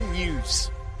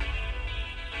moves.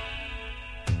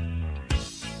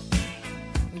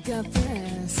 Got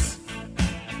brass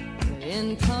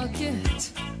in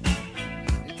pocket,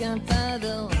 got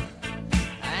bottle,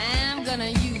 I'm gonna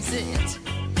use it.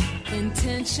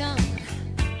 Intention,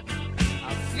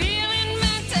 I'm feeling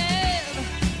mental,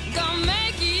 gonna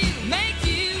make you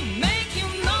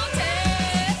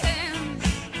notice.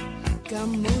 Got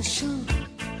motion,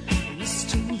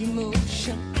 restrained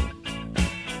emotion,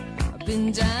 I've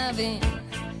been driving,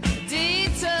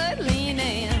 detour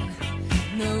leaning,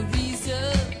 no reason.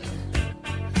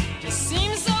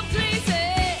 Seems so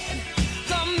pleasing,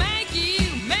 gonna make you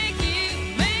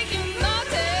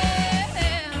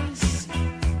notice.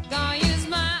 Gonna use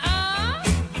my arms,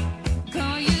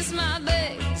 gonna use my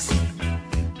legs,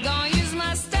 gonna use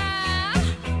my style,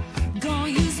 gonna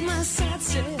use my side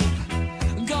step,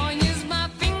 gonna use my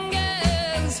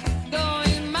fingers, gonna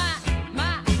use my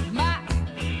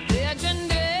imagination.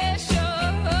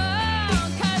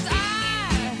 'Cause I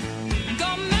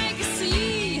gonna make you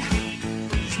see.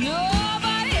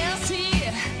 Nobody else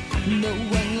here, no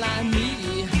one like me.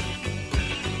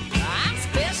 I'm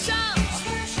special,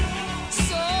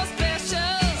 so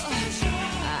special.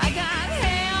 I gotta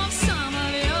have some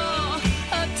of your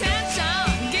attention.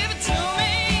 Give it to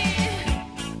me.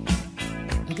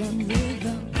 I got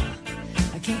rhythm,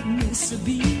 I can't miss a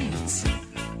beat.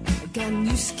 I got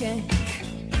new skank,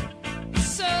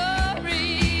 sorry.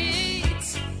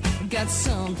 I got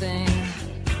something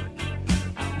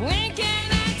I'm winking.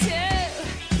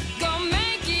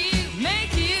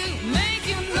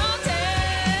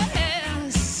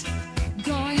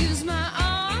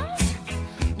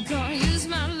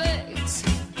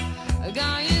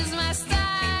 Gonna use my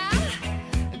style,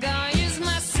 gonna use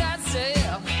my side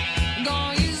step,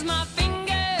 gonna use my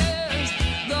fingers,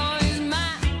 gonna use my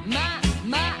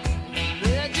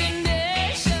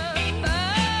imagination.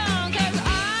 'Cause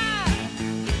I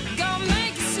gonna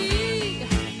make you see.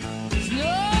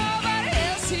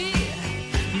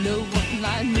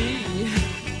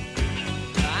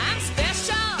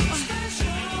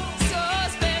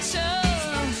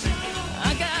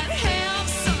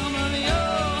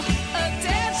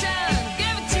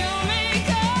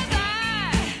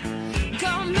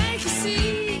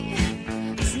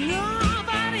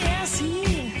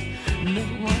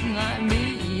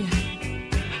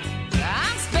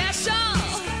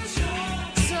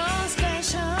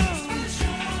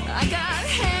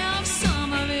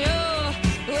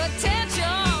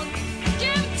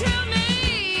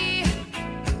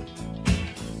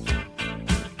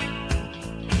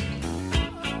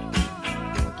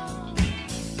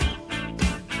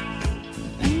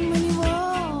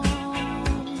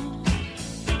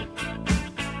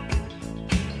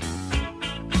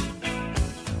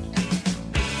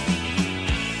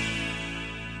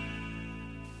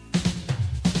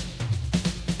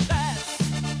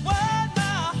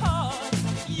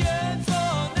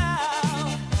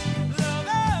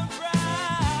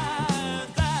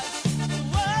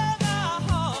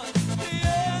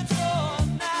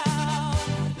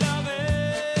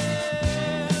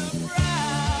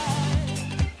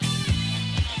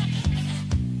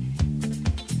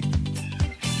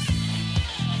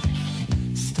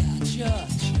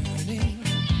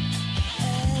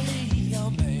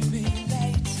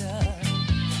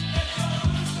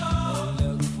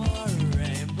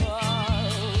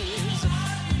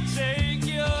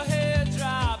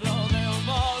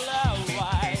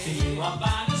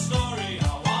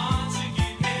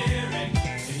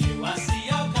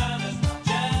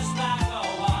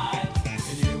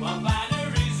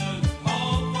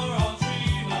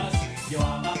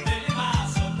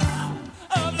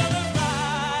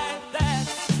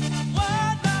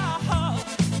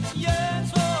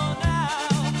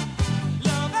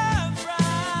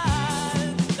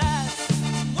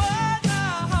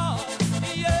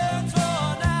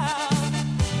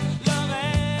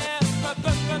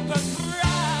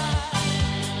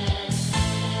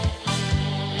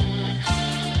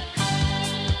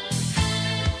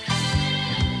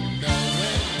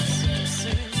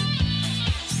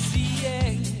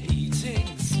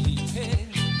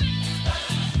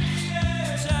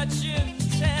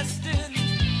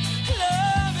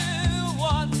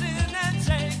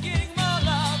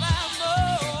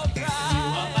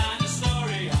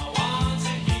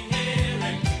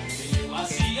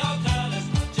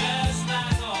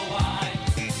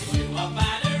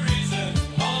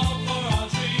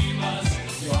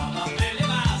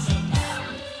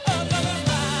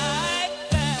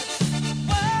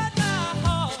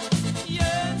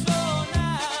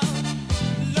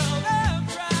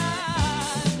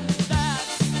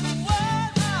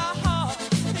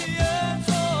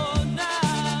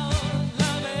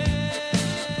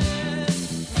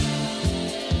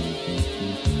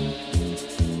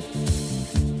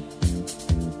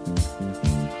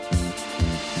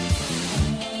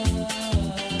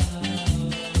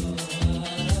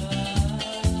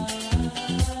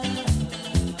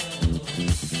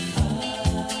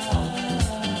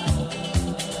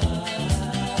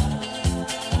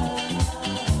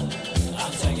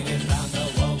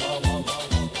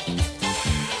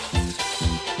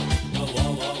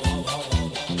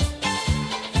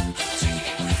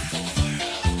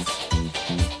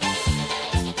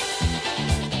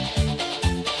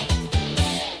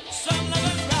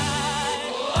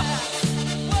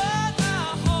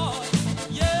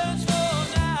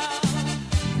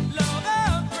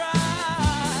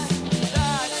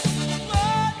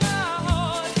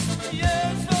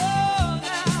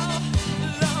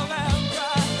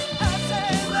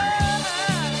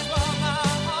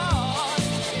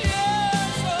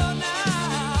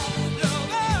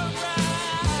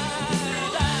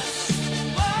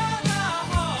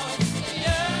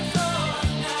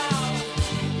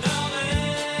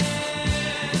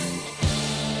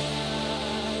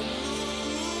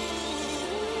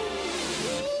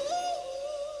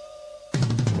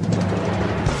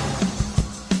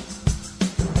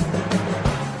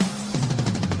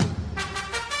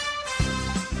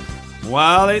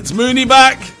 Well, it's Mooney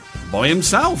back by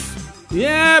himself.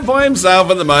 Yeah, by himself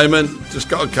at the moment. Just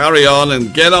got to carry on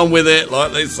and get on with it,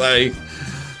 like they say.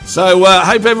 So,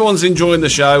 hope everyone's enjoying the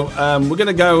show. We're going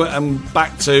to go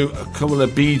back to a couple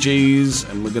of Bee Gees,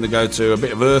 and we're going to go to a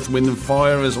bit of Earth, Wind and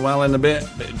Fire as well in a bit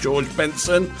of George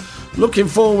Benson. Looking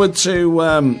forward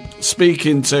to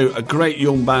speaking to a great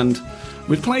young band.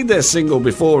 We've played their single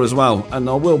before as well, and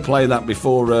I will play that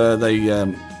before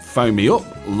they phone me up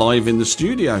live in the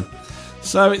studio.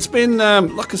 So it's been,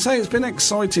 like I say, it's been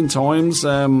exciting times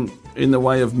in the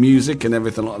way of music and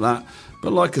everything like that.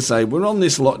 But like I say, we're on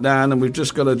this lockdown and we've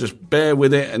just got to just bear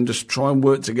with it and just try and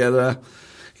work together,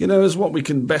 you know, as what we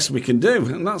can best we can do.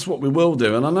 And that's what we will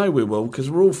do. And I know we will,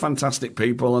 because we're all fantastic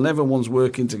people and everyone's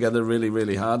working together really,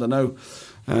 really hard. I know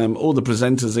all the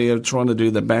presenters here are trying to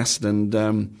do their best. And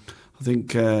I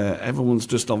think everyone's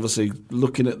just obviously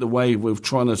looking at the way we're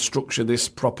trying to structure this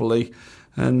properly.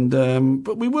 And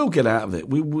but we will get out of it.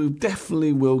 We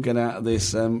definitely will get out of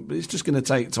this. But it's just going to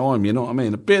take time, you know what I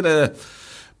mean? A bit of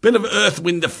Earth,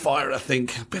 Wind and Fire, I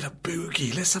think. A bit of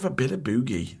boogie. Let's have a bit of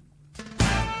boogie.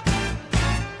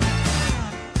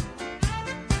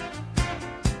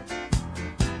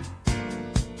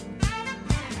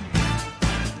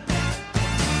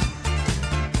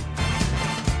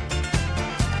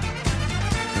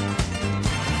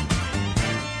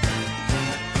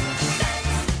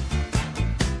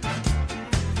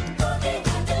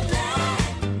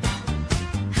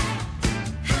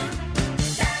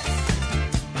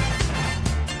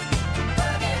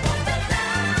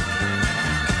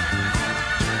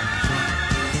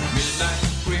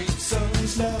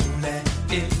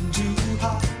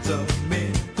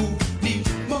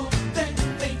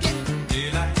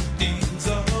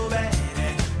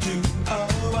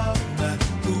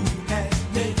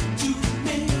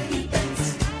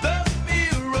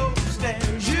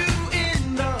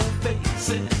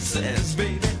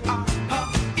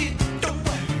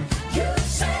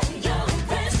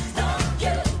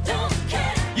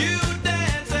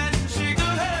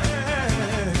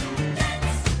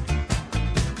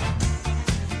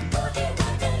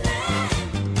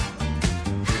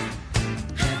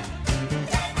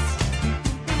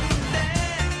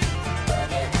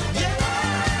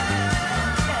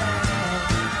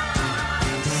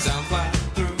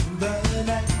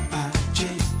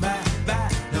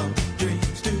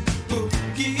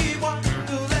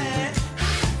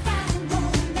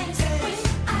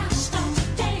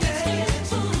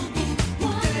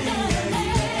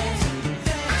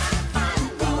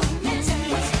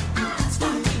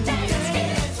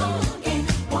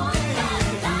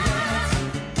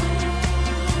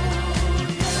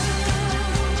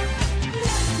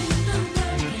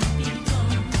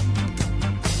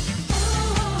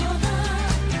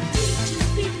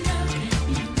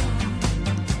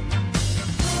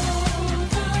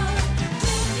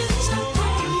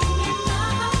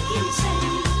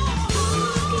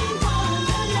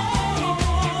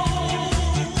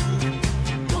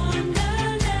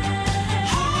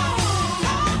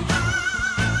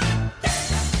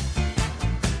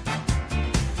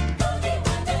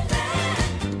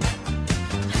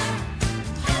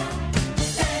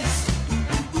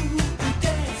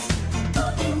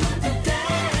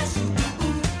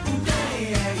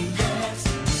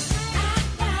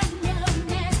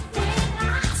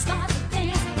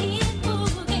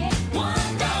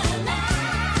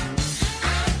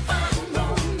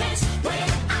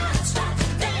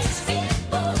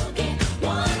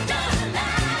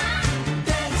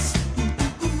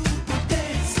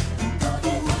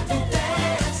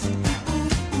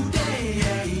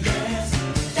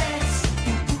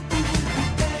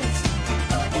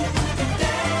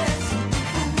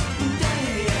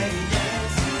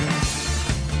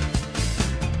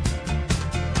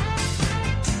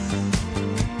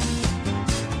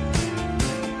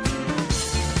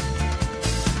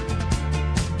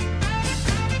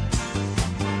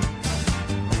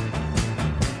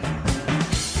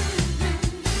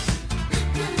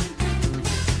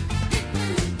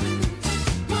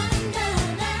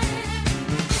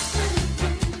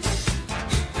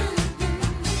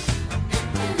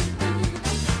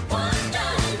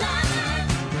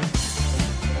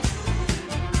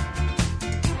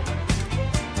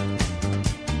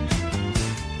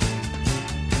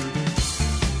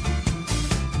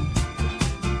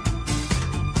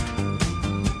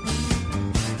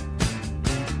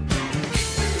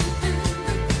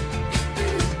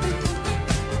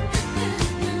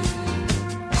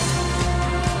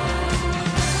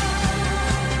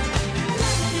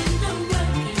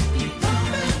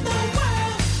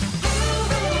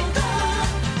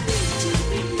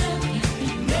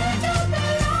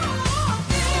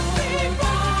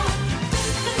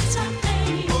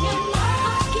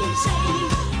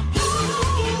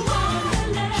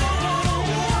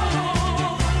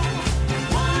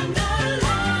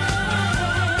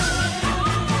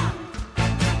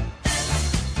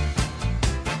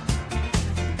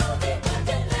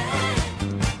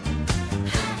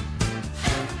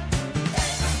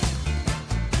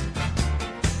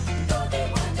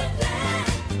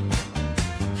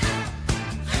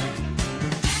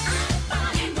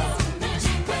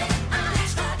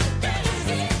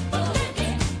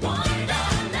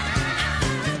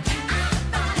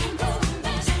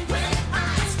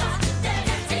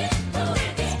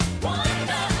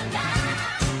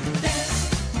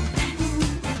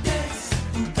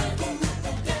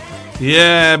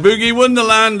 Yeah, Boogie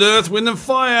Wonderland, Earth, Wind and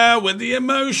Fire with the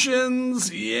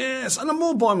emotions. Yes, and I'm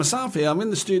all by myself here. I'm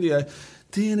in the studio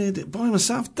by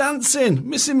myself dancing,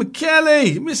 missing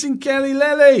Kelly, missing Kelly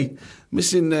Lely,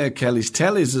 missing Kelly's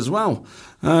tellies as well.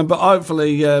 But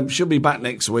hopefully she'll be back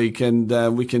next week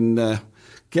and we can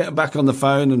get her back on the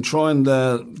phone and try and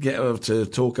get her to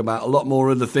talk about a lot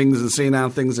more of the things and seeing how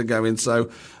things are going.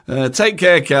 So take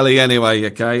care, Kelly, anyway,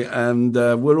 okay? And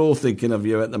we're all thinking of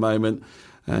you at the moment.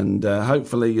 And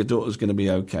hopefully your daughter's going to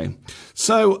be okay.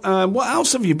 So what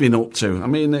else have you been up to? I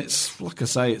mean, it's like I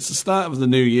say, it's the start of the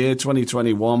new year,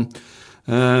 2021.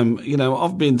 You know,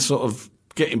 I've been sort of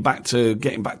getting back to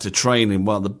training,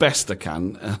 well, the best I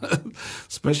can,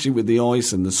 especially with the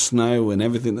ice and the snow and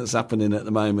everything that's happening at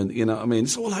the moment. You know what I mean?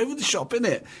 It's all over the shop, isn't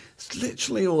it? It's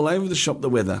literally all over the shop, the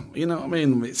weather. You know what I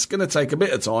mean? It's going to take a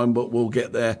bit of time, but we'll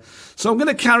get there. So I'm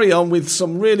going to carry on with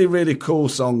some really, really cool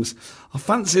songs. I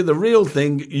fancy the real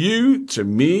thing. You, to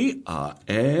me, are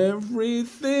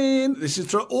everything. This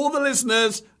is for all the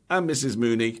listeners and Mrs.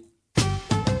 Mooney.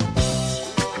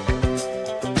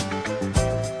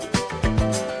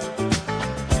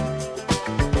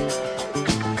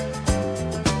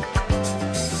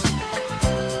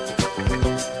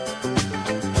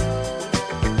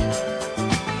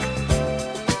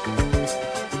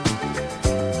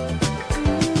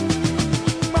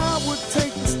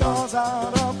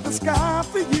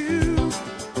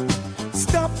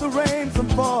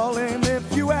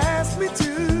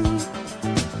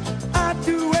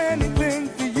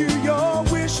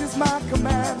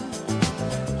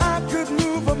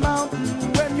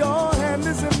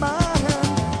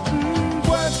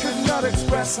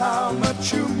 How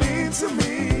much you mean to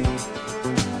me.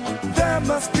 There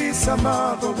must be some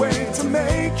other way to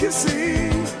make you see.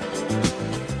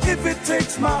 If it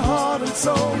takes my heart and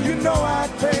soul, you know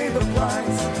I'd pay the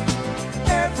price.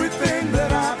 Everything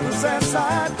that I possess,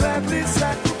 I'd gladly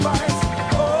sacrifice.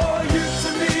 Oh, you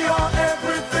to me are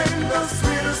everything, the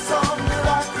sweetest song that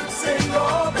I could sing.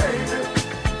 Oh, baby,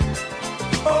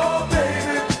 oh,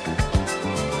 baby.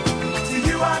 To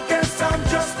you, I guess I'm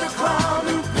just a clown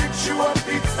who picks you up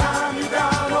each time you're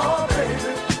down. Oh,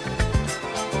 baby,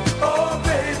 oh,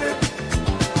 baby.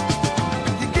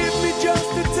 You give me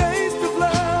just a taste of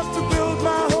love to build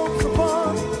my hopes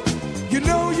upon. You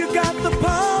know you got the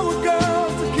power, girl,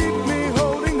 to keep me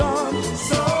holding on.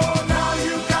 So now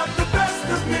you got the best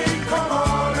of me. Come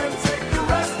on and take the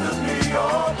rest of me.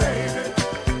 Oh, baby.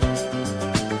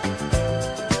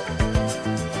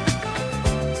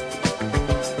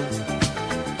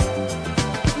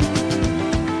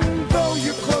 Though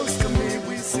you're close to me,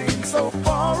 we seem so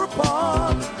far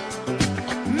apart.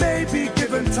 Maybe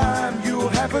given time, you'll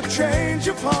have a change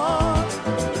of heart.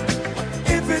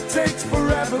 If it takes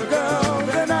forever, girl,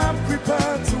 then I'm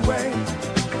prepared to wait.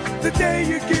 The day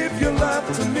you give your love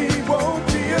to me won't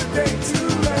be a day too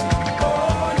late.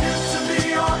 Oh, you to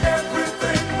me are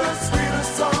everything, the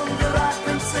sweetest song that I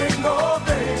can sing. Oh,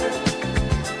 baby,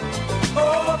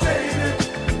 oh, baby.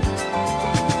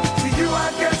 To you, I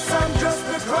guess I'm just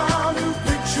a clown who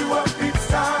picks you up each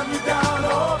time you're down.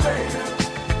 Oh, baby,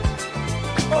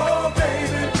 oh,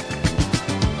 baby.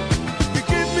 You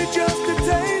give me just a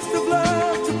taste of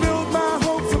love to build my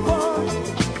hopes upon.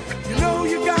 You know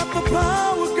you got the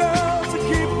power, girl, to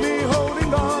keep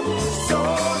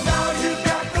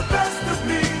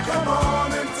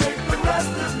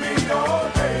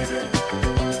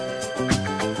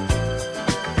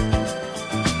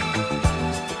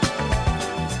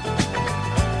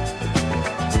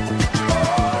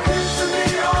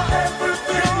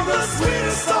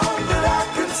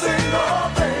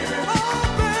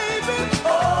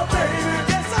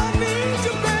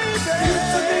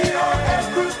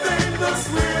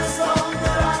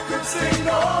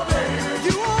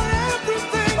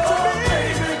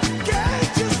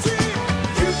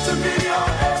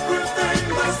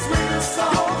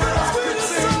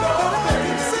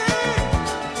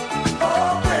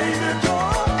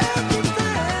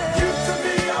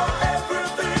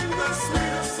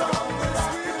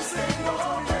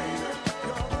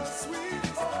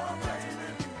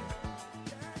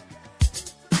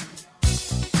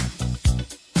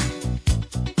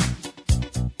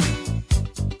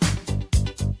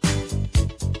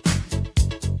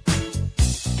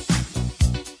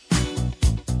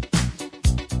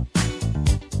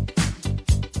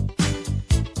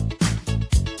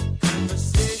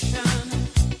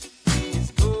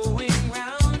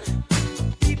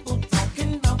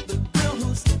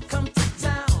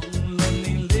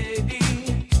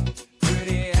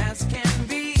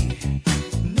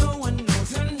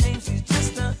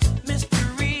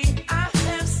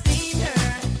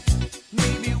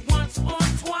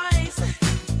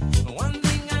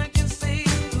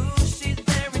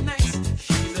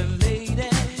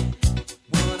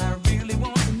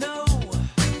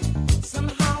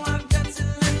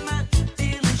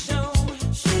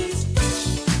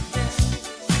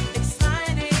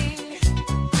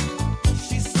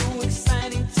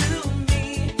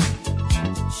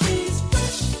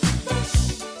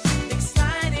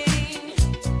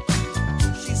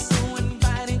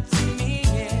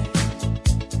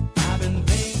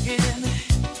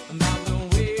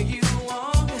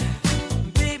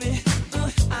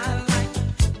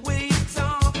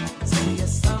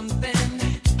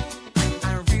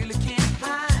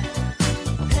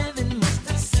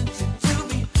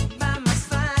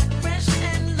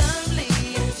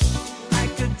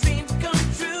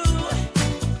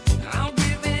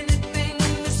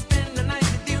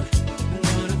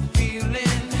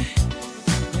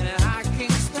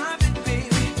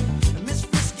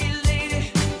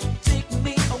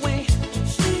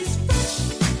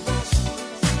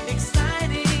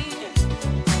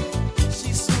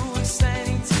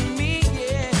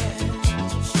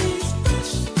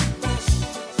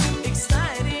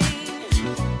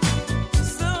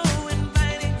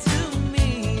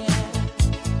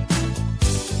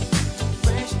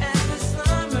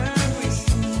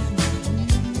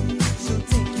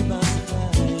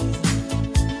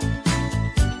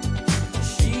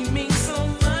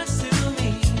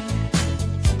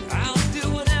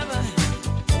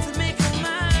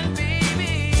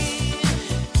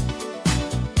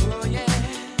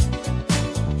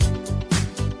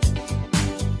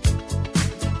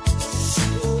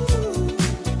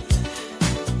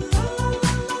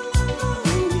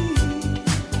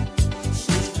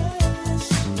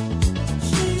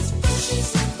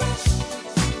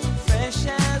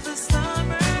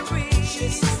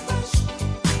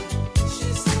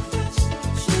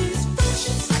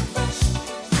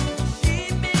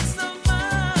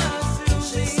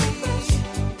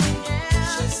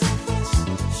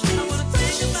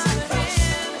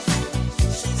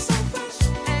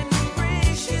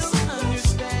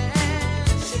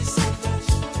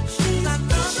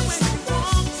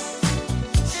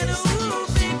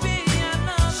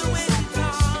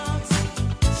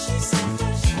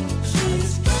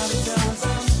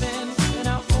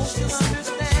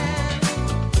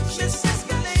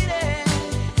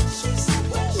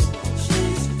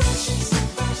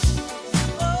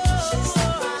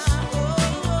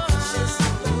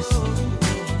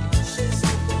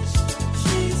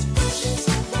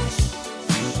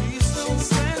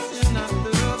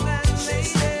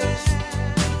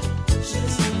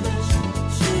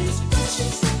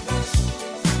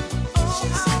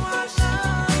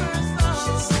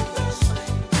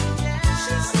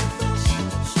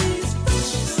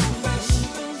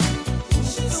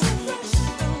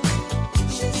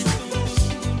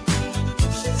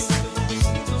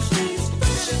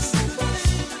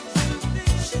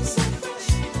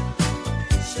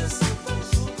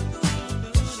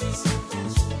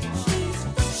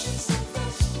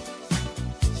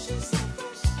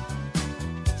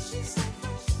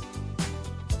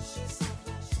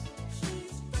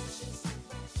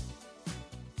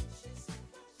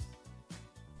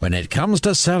When it comes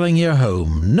to selling your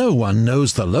home, no one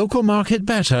knows the local market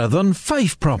better than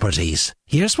Fife Properties.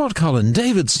 Here's what Colin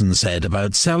Davidson said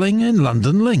about selling in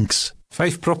London Links.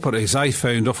 Fife Properties, I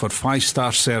found, offered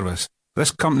 5-star service.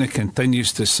 This company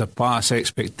continues to surpass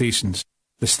expectations.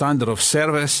 The standard of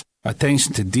service,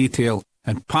 attention to detail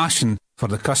and passion for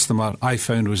the customer I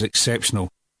found was exceptional.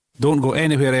 Don't go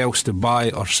anywhere else to buy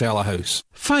or sell a house.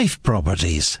 Fife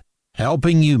Properties,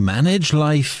 helping you manage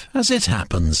life as it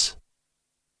happens.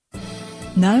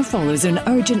 Now follows an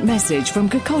urgent message from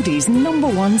Kirkcaldy's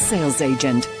 #1 sales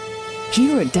agent.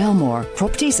 Here at Delmore,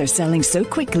 properties are selling so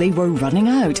quickly we're running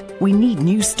out. We need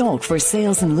new stock for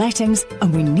sales and lettings,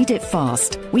 and we need it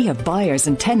fast. We have buyers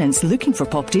and tenants looking for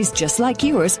properties just like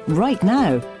yours right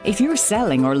now. If you're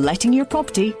selling or letting your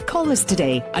property, call us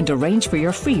today and arrange for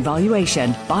your free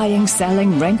valuation. Buying,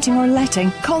 selling, renting or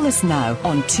letting, call us now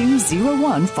on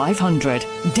 201 500.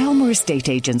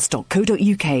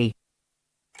 DelmoreEstateAgents.co.uk.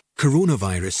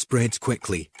 Coronavirus spreads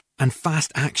quickly, and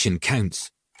fast action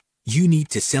counts. You need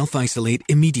to self-isolate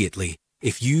immediately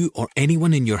if you or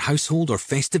anyone in your household or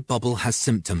festive bubble has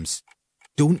symptoms.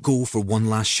 Don't go for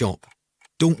one last shop.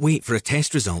 Don't wait for a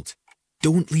test result.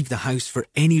 Don't leave the house for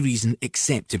any reason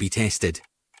except to be tested.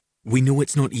 We know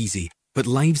it's not easy, but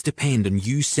lives depend on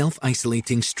you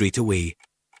self-isolating straight away.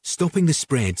 Stopping the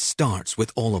spread starts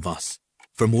with all of us.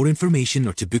 For more information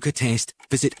or to book a test,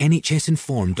 visit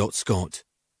nhsinform.scot.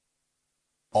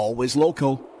 Always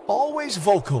local, always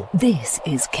vocal. This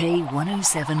is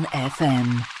K107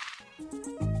 FM.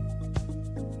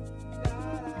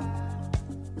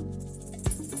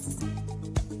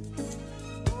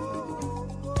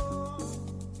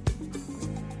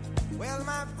 Well,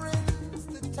 my friends,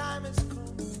 the time has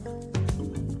come.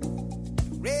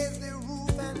 Raise the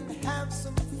roof and have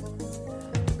some fun.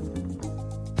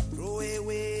 Throw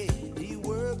away the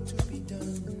work to be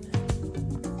done.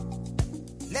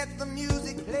 Let the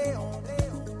music play on.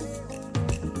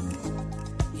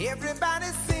 Everybody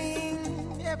sing,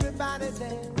 everybody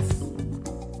dance.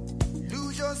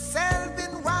 Lose yourself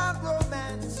in wild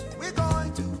romance. We're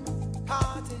going to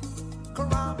party,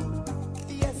 caramba,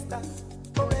 fiesta,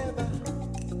 forever.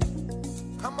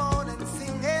 Come on and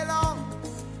sing along.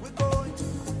 We're going to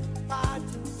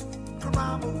party,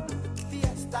 caramba,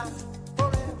 fiesta,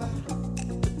 forever.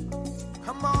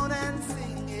 Come on and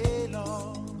sing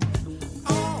along.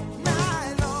 All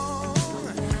night long,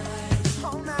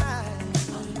 all night.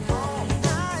 All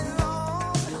night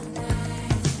long,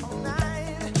 all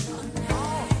night,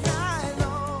 all night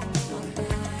long,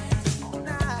 all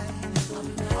night,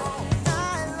 all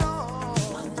night long.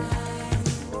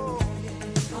 Oh yeah.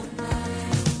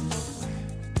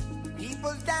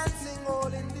 People dancing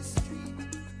all in the street.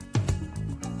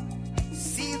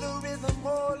 See the rhythm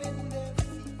all in their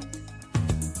feet.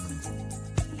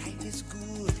 Life is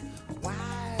good,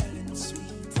 wild and sweet.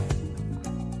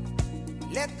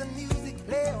 Let the music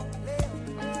play on.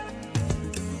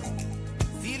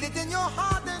 Feel it in your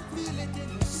heart and feel it in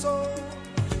your soul.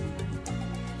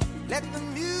 Let the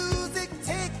music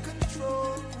take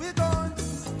control. We're going to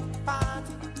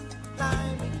party,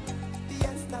 climbing,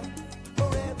 fiesta,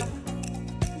 forever.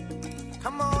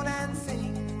 Come on and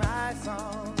sing my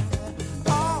song.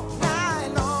 All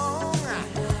night long.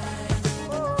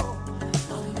 Oh,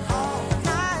 all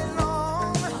night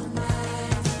long.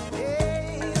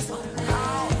 Yes,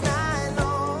 all night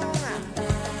long.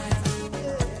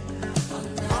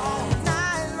 All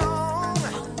night long.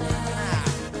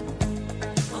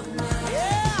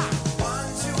 Yeah.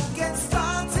 Once you get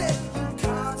started, you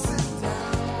can't sit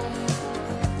down.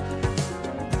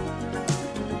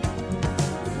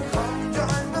 Come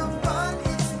join the fun,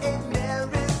 it's a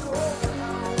merry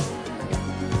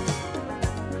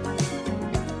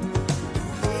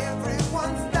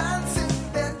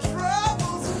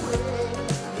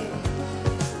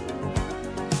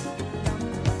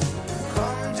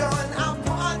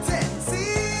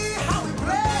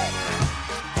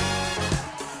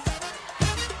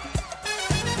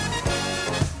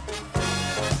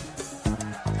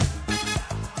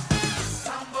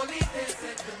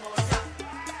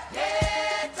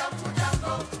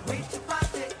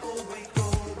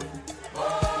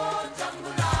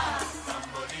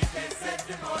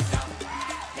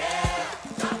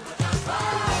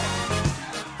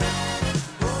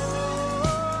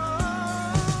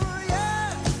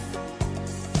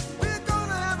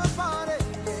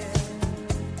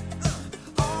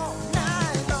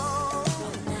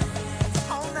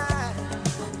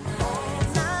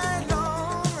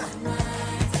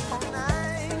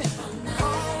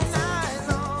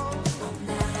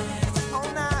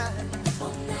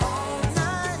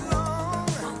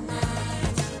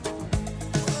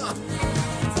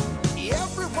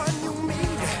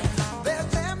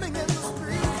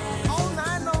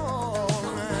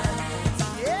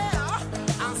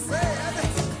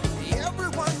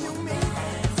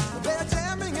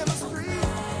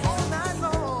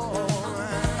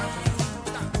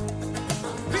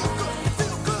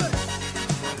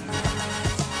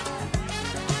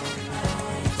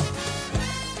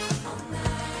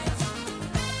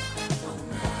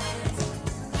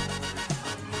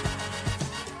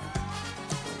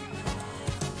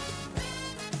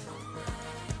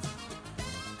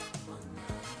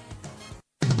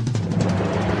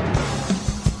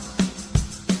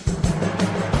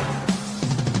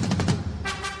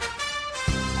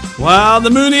Well, the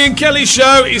Mooney and Kelly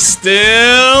show is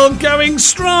still going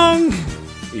strong.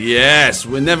 Yes,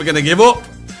 we're never going to give up.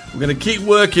 We're going to keep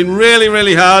working really,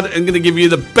 really hard and going to give you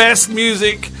the best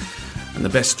music and the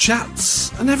best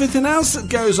chats and everything else that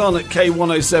goes on at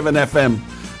K107 FM.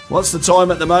 What's the time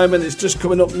at the moment? It's just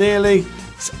coming up nearly.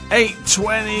 It's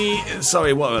 8:20.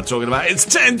 Sorry, what am I talking about? It's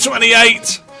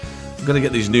 10:28. I'm going to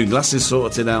get these new glasses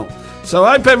sorted out. So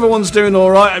I hope everyone's doing all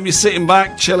right. I hope you're sitting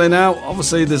back, chilling out.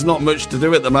 Obviously, there's not much to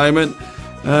do at the moment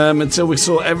until we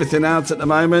sort everything out at the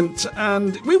moment.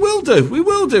 And we will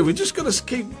do. We just got to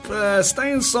keep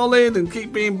staying solid and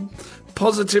keep being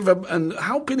positive and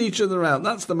helping each other out.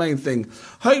 That's the main thing.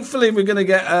 Hopefully, we're going to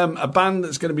get a band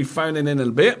that's going to be phoning in a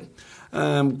bit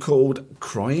called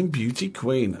Crying Beauty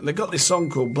Queen. They've got this song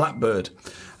called Blackbird.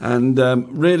 And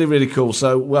really, really cool.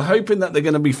 So we're hoping that they're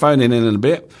going to be phoning in a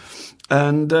bit.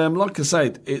 And like I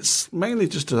said, it's mainly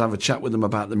just to have a chat with them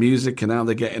about the music and how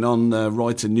they're getting on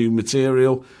writing new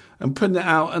material and putting it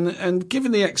out and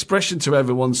giving the expression to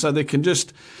everyone so they can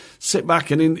just sit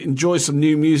back and enjoy some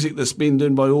new music that's been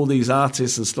done by all these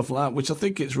artists and stuff like that, which I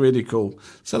think it's really cool.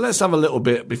 So let's have a little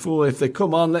bit before, if they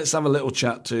come on, let's have a little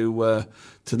chat to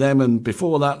them. And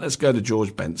before that, let's go to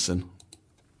George Benson.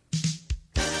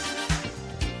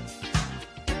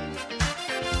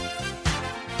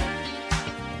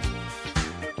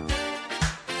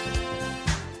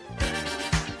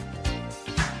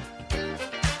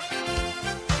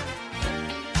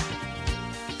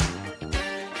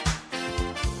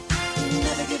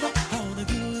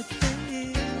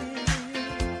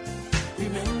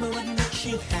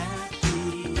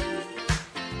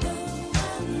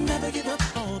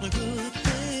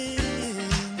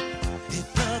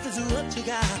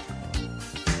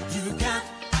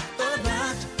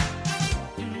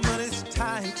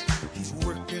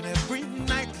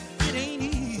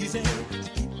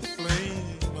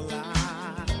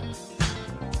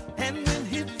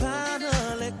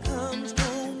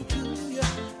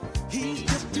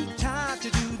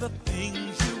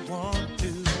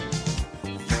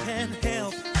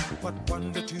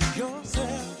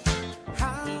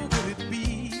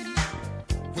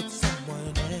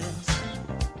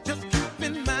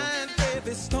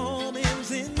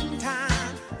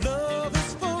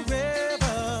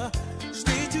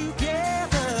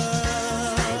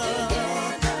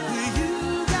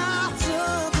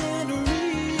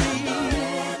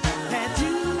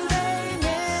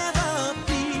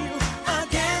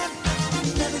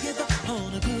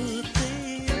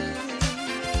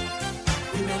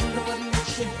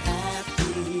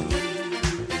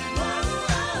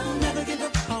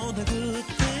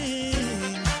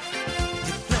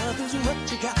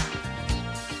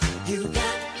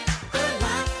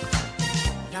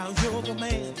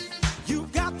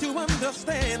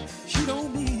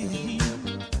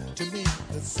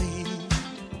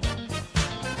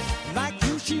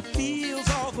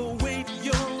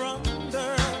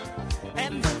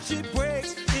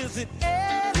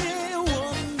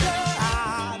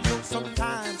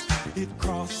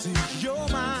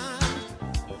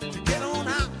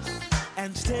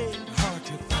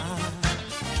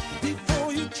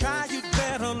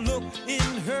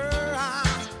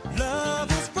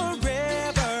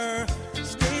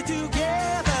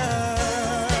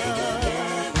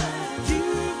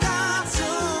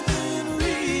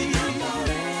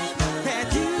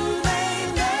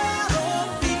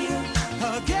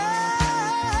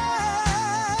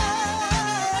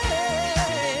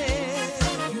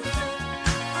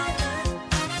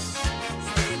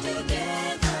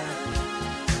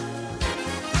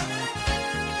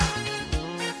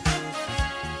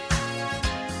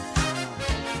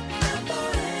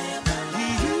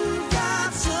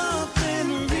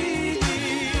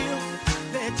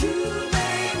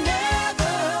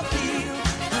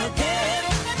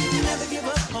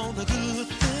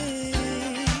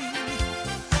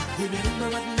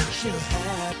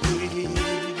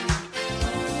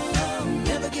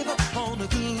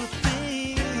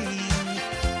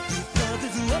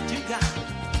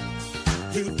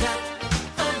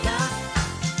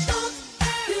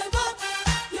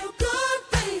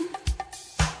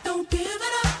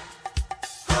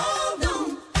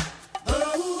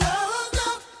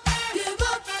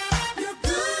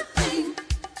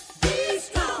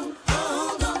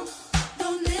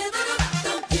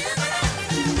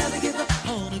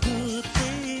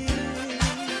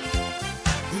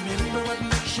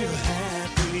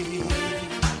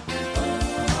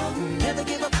 Never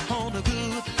give up on a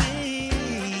good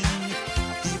thing.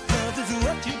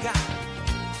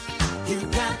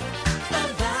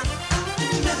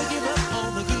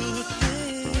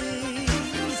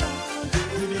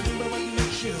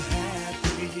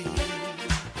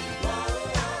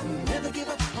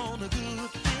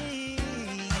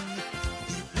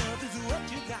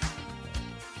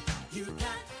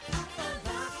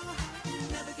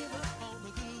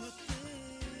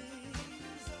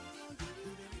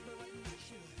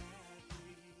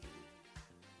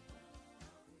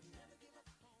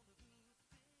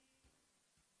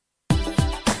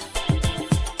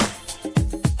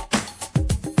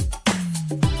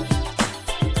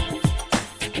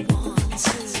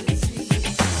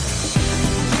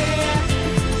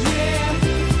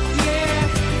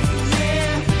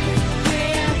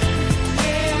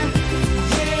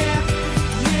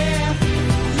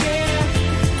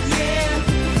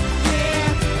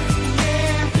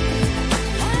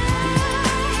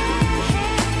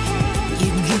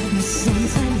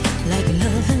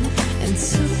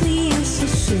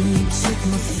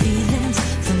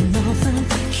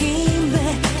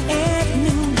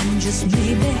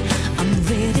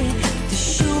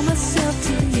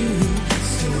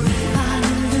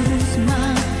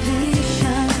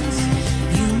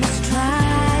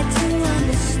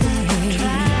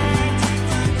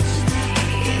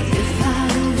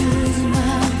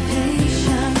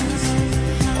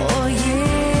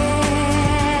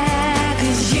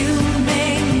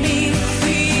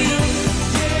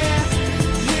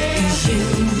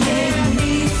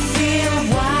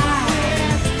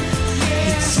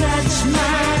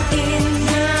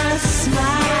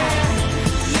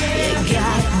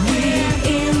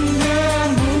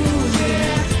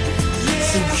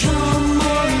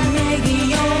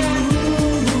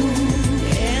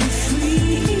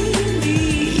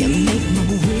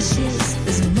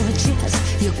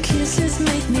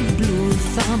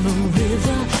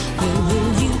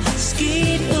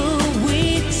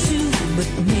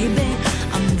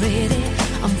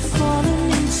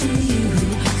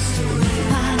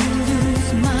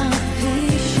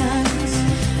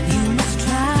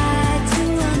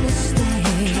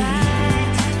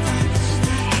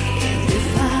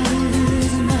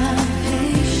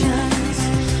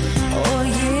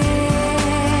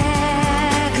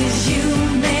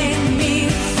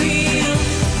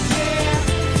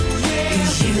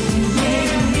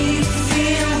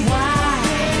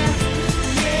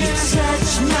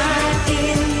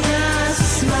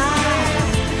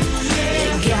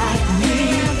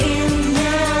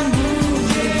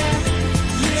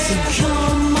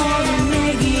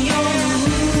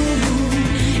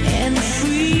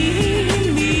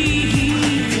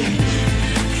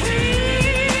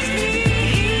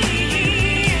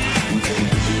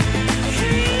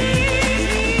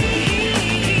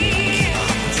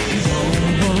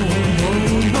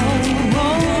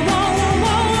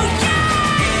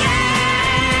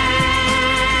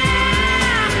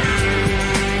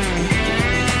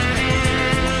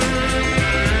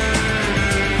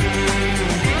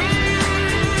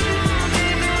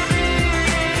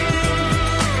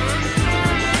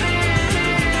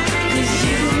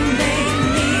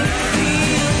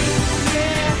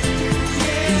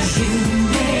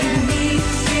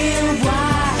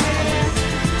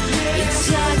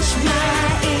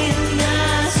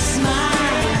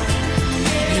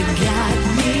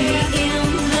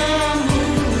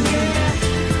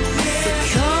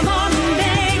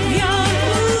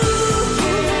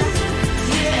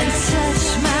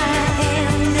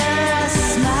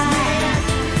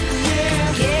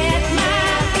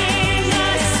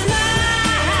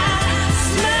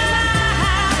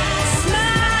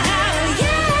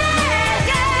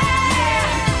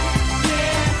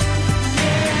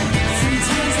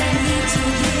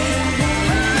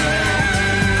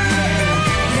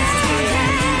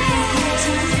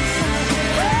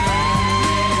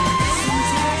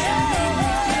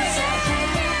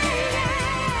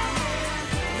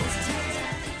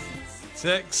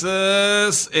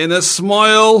 Texas in a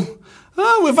smile.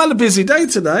 Oh, we've had a busy day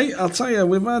today. I'll tell you,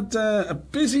 we've had a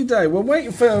busy day. We're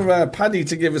waiting for Paddy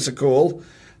to give us a call.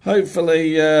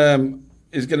 Hopefully,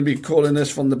 he's going to be calling us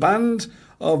from the band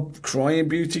of Crying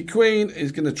Beauty Queen.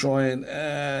 He's going to try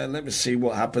and let me see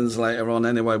what happens later on.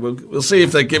 Anyway, we'll see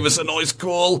if they give us a nice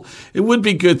call. It would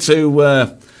be good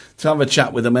to have a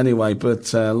chat with them anyway.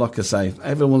 But like I say,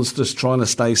 everyone's just trying to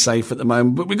stay safe at the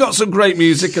moment. But we got some great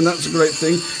music, and that's a great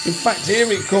thing. In fact,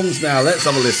 here it comes now. Let's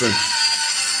have a listen.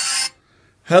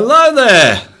 Hello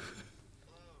there.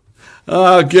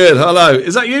 Oh, good. Hello.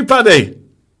 Is that you, Paddy?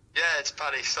 Yeah, it's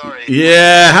Paddy. Sorry.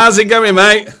 Yeah. How's it going,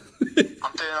 mate? I'm doing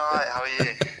all right. How are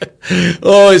you?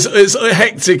 Oh, it's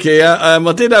hectic here.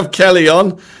 I did have Kelly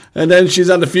on, and then she's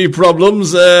had a few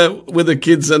problems with the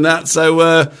kids and that.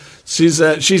 So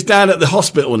she's down at the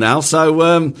hospital now. So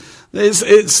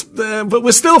but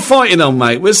we're still fighting on,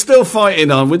 mate. We're still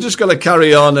fighting on. We're just got to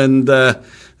carry on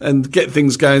and get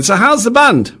things going. So how's the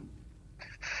band?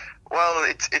 Well,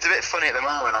 it's a bit funny at the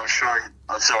moment. I'm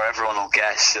I'm sure everyone will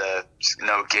guess.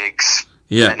 No gigs,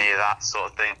 Yeah. any of that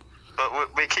sort of thing.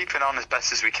 But we're keeping on as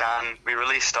best as we can. We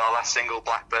released our last single,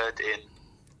 Blackbird, in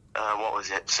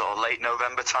sort of late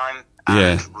November time.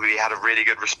 And we had a really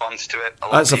good response to it.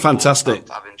 That's a fantastic.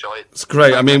 I've enjoyed. It's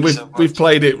great. I mean, Thank you we've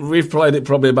played it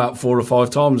probably about 4 or 5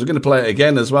 times. We're going to play it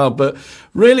again as well. But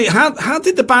really, how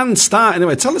did the band start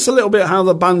anyway? Tell us a little bit how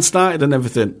the band started and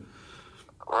everything.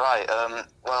 Right.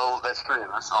 Well, there's 3 of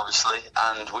us, obviously,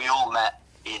 and we all met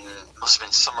must have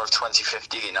been summer of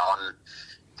 2015 on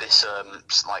this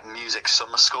like music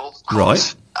summer school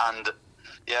course. Right. And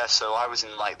yeah, so I was in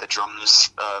like the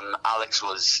drums. Alex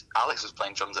was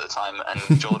playing drums at the time,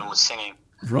 and Jordan was singing.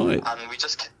 Right. And we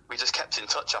just kept in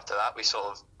touch after that.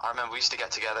 I remember we used to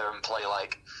get together and play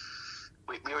like.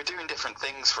 We were doing different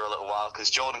things for a little while because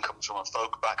Jordan comes from a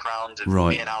folk background, and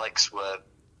Right. me and Alex were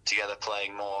together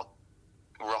playing more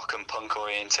rock and punk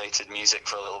orientated music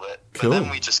for a little bit. Cool. But then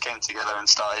we just came together and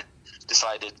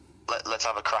decided let's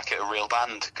have a crack at a real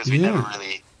band because we'd never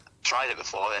really tried it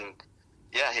before. And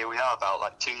yeah, here we are about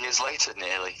like 2 years later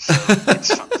nearly. So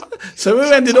it's So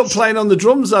who ended up playing on the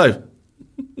drums though?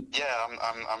 Yeah,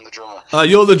 I'm the drummer.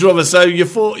 You're the drummer. So you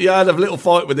had a little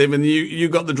fight with him, and you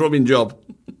got the drumming job.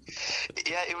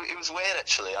 Yeah, it was weird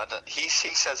actually. He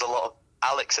says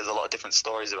Alex says a lot of different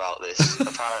stories about this.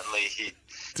 Apparently he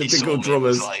Typical sort of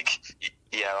drummers. was like,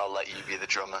 yeah, I'll let you be the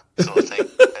drummer sort of thing.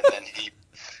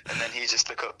 and then he just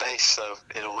took up bass, so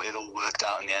it all worked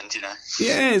out in the end, you know.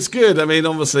 Yeah, it's good. I mean,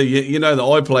 obviously, you know that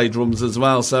I play drums as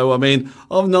well. So, I mean,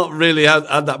 I've not really had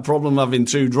that problem having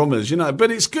 2 drummers, you know.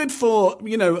 But it's good for,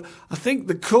 you know, I think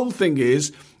the cool thing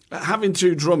is having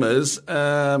 2 drummers,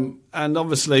 and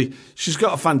obviously she's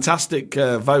got a fantastic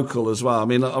vocal as well. I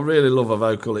mean, I really love her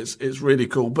vocal. It's really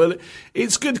cool. But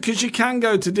it's good because you can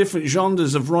go to different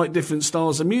genres of write different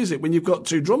styles of music when you've got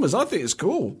 2 drummers. I think it's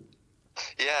cool.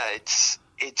 Yeah, it's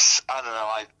I don't know.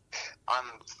 I'm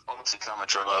obviously because I'm a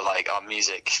drummer. Like our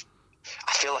music,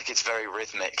 I feel like it's very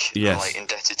rhythmic. Yes. Like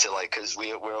indebted to because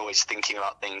we're always thinking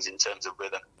about things in terms of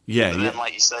rhythm. Yeah, But yeah. then,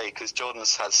 like you say, because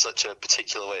Jordan's has such a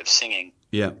particular way of singing.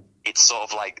 Yeah. It's sort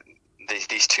of like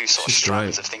these 2 sort of She's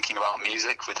strands great. of thinking about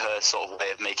music with her sort of way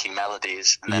of making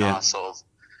melodies, and then Yeah. our sort of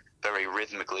very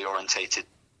rhythmically orientated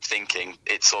thinking.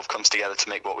 It sort of comes together to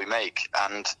make what we make,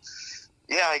 and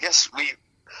yeah, I guess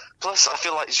plus I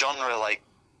feel like genre, like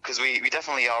because we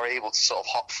definitely are able to sort of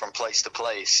hop from place to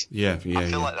place. Yeah. I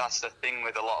feel like that's the thing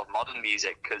with a lot of modern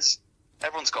music because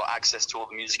everyone's got access to all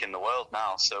the music in the world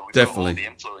now, so we've Definitely. got all the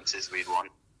influences we'd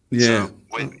want. Yeah.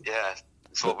 So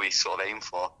that's what we sort of aim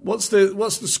for. What's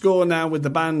the score now with the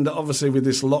band? Obviously, with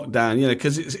this lockdown, you know,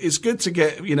 because it's good to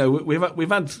get, you know, we've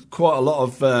had quite a lot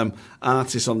of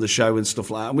artists on the show and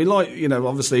stuff like that, and we like, you know,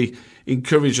 obviously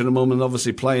encouraging them and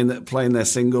obviously playing their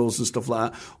singles and stuff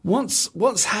like that.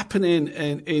 What's happening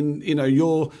in you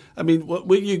know what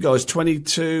were you guys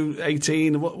 22,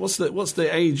 18? What's the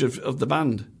age of the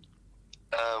band?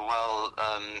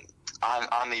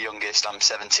 I'm the youngest. I'm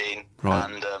 17,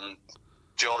 Right. and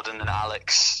Jordan and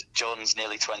Alex. Jordan's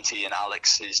nearly 20, and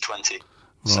Alex is 20. Right.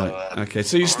 So, Okay.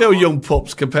 So you're still young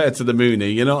pups compared to the Mooney.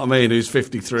 You know what I mean? Who's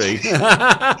 53.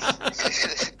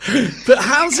 But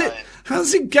how's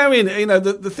it going? You know,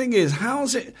 the thing is,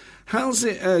 how's it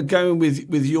going with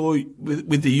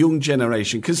the young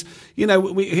generation? Because you know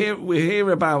we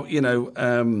hear about you know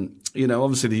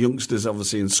obviously the youngsters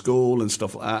obviously in school and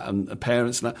stuff like that, and the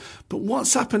parents and that. But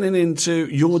what's happening into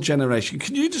your generation?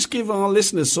 Can you just give our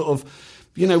listeners sort of,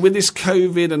 you know, with this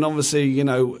COVID and obviously, you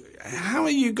know, how are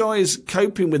you guys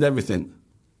coping with everything?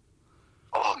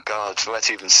 Oh God, where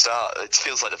to even start? It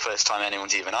feels like the first time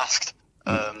anyone's even asked.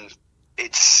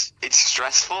 It's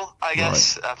stressful, I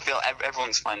guess. Right. I feel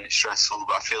everyone's finding it stressful,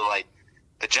 but I feel like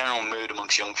the general mood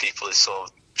amongst young people is sort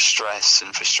of stress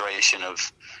and frustration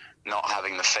of not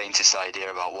having the faintest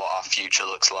idea about what our future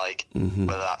looks like,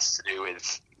 whether that's to do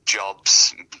with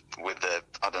jobs, with the,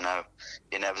 I don't know,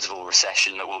 inevitable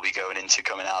recession that we'll be going into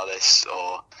coming out of this,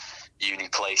 or uni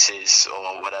places,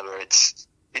 or whatever. It's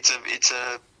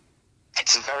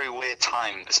a very weird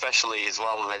time, especially as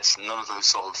well. There's none of those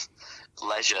sort of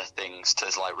leisure things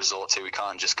to like resort to. We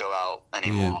can't just go out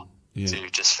anymore to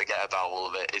just forget about all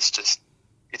of it.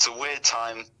 It's a weird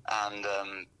time, and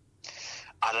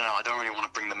I don't know. I don't really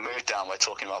want to bring the mood down by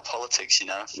talking about politics, you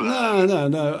know. But,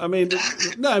 No. I mean,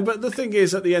 no. But the thing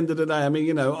is, at the end of the day, I mean,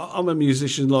 you know, I'm a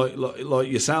musician like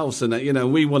yourselves, and you know,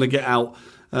 we want to get out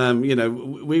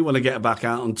We want to get back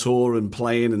out on tour and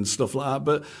playing and stuff like that.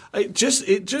 But it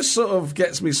just sort of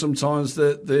gets me sometimes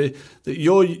that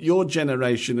your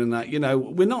generation and that,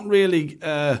 we're not really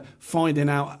finding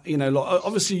out, like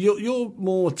obviously you're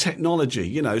more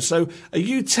technology, so are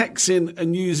you texting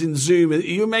and using Zoom? Are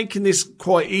you making this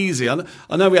quite easy? I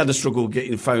know we had a struggle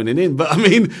getting phoning in, but I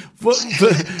mean,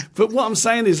 but what I'm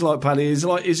saying is, like, Paddy, is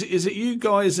it you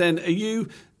guys then, are you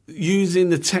using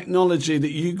the technology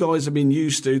that you guys have been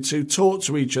used to talk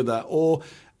to each other, or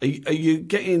are you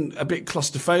getting a bit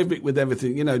claustrophobic with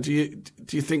everything? Do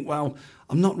you think, well,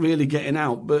 I'm not really getting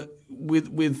out, but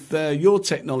with your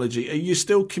technology, are you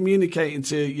still communicating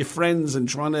to your friends and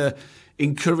trying to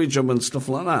encourage them and stuff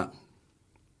like that?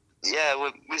 Yeah,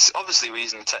 we're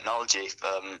using technology,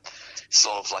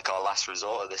 sort of like our last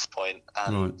resort at this point,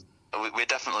 and we're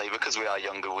definitely, because we are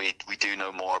younger, we do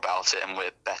know more about it and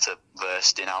we're better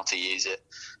versed in how to use it.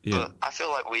 Yeah. But I feel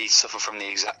like we suffer from the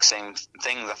exact same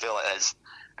things. I feel like there's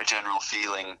a general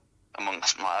feeling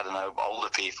amongst, older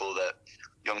people that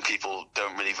young people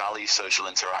don't really value social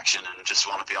interaction and just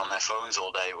want to be on their phones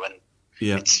all day when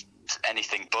it's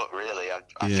anything but, really.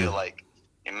 I feel like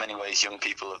in many ways young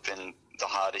people have been the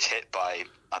hardest hit by,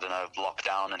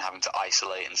 lockdown and having to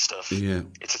isolate and stuff. Yeah.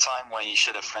 It's a time where you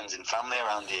should have friends and family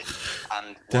around you.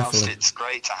 And whilst it's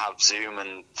great to have Zoom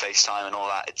and FaceTime and all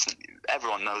that,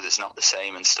 everyone knows it's not the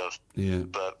same and stuff. Yeah.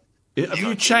 But have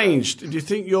you changed? Do you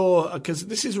think because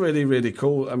this is really, really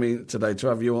cool, today to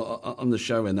have you on the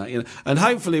show and that, and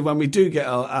hopefully when we do get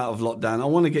out of lockdown, I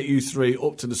want to get you three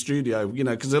up to the studio,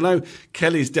 because I know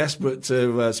Kelly's desperate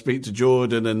to speak to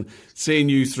Jordan, and seeing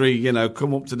you three,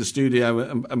 come up to the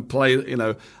studio and play,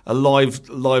 a live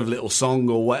little song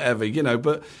or whatever,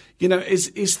 but,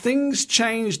 is things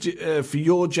changed for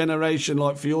your generation,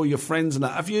 like for all your friends and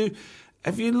that?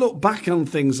 Have you looked back on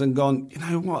things and gone, you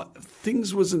know what,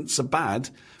 things wasn't so bad,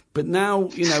 but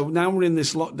now, now we're in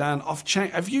this lockdown.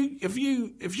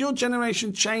 Have your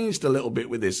generation changed a little bit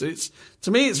with this?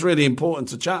 To me, it's really important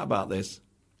to chat about this.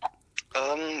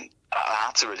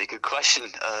 That's a really good question.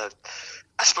 I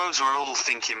suppose we're all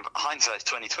thinking, hindsight's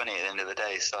 20/20 at the end of the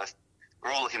day. So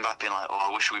we're all looking back, being like, "Oh,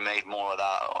 I wish we made more of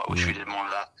that," or "I wish we did more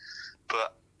of that."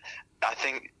 But I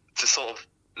think to sort of,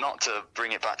 not to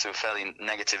bring it back to a fairly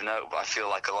negative note, but I feel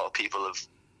like a lot of people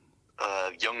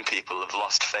young people have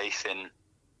lost faith in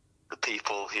the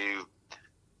people who,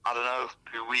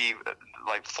 who we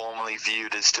formerly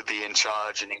viewed as to be in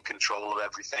charge and in control of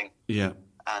everything. Yeah.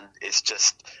 And it's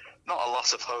just not a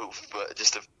loss of hope, but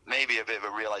just maybe a bit of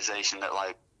a realization that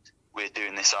we're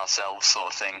doing this ourselves, sort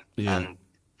of thing. Yeah.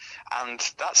 And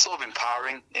that's sort of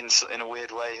empowering in a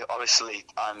weird way. Obviously,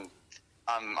 I'm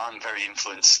very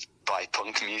influenced by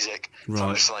punk music.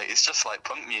 Right. So it's just like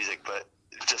punk music, but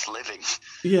just living.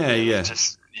 Yeah, yeah.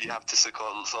 You have to sort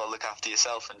of look after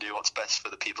yourself and do what's best for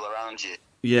the people around you.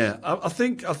 Yeah, I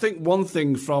think one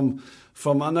thing from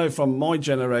my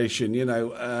generation,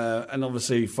 and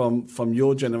obviously from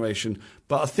your generation,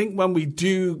 but I think when we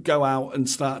do go out and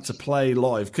start to play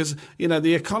live, because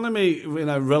the economy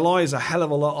relies a hell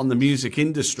of a lot on the music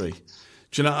industry.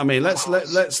 Do you know what I mean?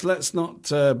 Let's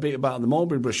not beat about the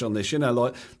mulberry bush on this.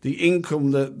 Like the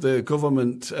income that the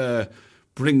government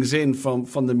brings in from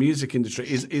the music industry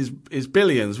is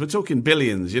billions. We're talking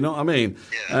billions. You know what I mean?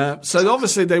 Yeah. So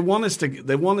obviously they want us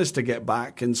to get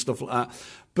back and stuff like that.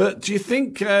 But do you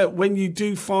think when you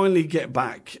do finally get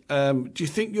back, do you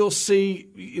think you'll see?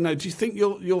 Do you think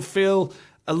you'll feel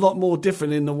a lot more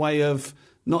different in the way of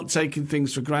not taking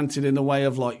things for granted, in the way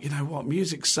of what,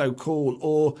 music's so cool,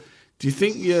 or do you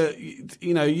think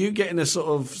you getting a sort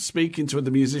of speaking to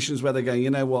the musicians where they're going,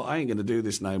 you know what, I ain't going to do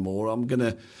this no more. I'm going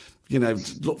to,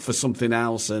 look for something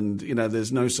else, and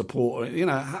there's no support.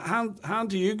 How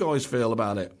do you guys feel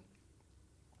about it?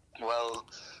 Well,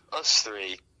 us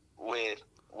three, we're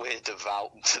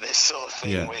devout to this sort of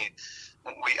thing. Yeah. I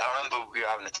remember we were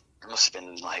having it must have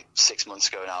been 6 months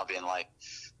ago now, being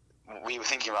we were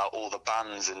thinking about all the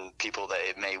bands and people that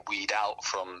it may weed out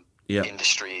from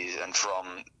industries and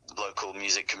from local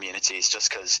music communities, just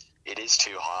because it is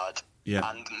too hard. Yeah.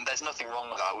 And there's nothing wrong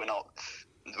with that. We're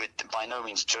by no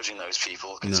means judging those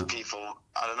people, because people,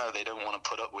 they don't want to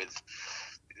put up with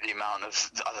the amount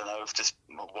of, just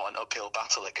what an uphill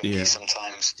battle it can be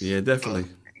sometimes. Yeah, definitely.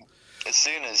 But as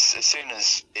soon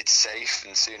as it's safe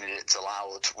and as soon as it's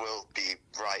allowed, we'll be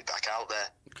right back out there.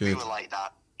 Good. We were like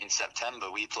that in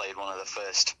September. We played one of the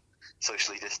first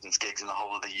socially distanced gigs in the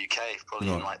whole of the UK, probably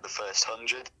in the first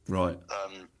 100. Right.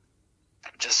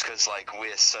 Just because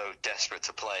we're so desperate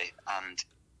to play, and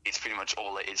it's pretty much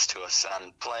all it is to us.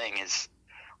 And playing is,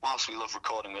 whilst we love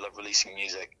recording, we love releasing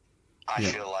music. I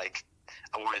feel like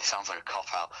I worry it sounds like a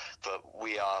cop-out, but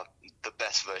we are the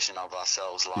best version of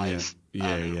ourselves live.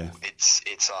 Yeah.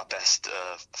 It's our best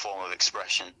form of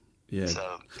expression. Yeah.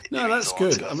 So no, that's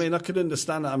good. I mean, I could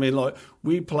understand that. I mean, like,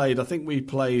 I think we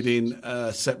played in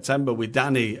September with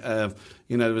Danny. There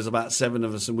was about 7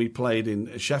 of us, and we played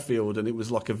in Sheffield, and it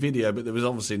was like a video, but there was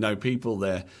obviously no people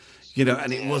there.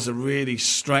 And it was a really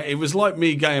strange... It was like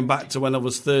me going back to when I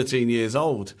was 13 years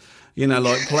old,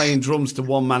 like playing drums to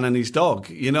One Man and His Dog,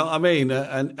 you know what I mean?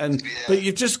 But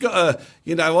you've just got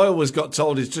to, I always got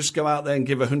told is just go out there and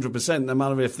give 100%, no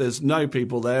matter if there's no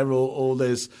people there or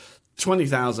there's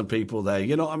 20,000 people there,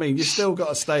 you know what I mean? You still got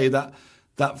to stay that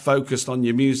focused on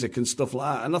your music and stuff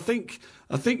like that. And I think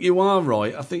you are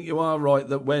right. I think you are right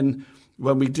that when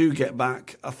we do get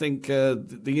back, I think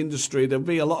the industry, there'll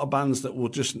be a lot of bands that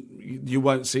you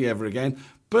won't see ever again.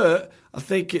 But I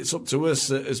think it's up to us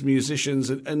as musicians,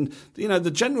 and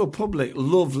the general public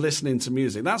love listening to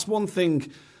music. That's one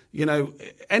thing.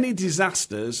 Any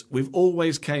disasters, we've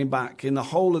always came back in the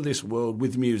whole of this world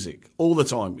with music all the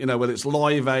time. Whether it's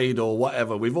Live Aid or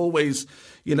whatever, we've always,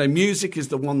 music is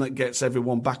the one that gets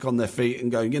everyone back on their feet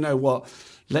and going, you know what,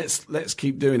 let's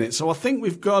keep doing it. So I think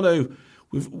we've got to.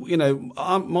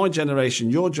 My generation,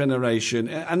 your generation,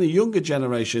 and the younger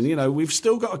generation, we've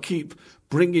still got to keep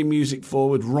bringing music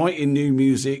forward, writing new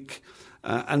music,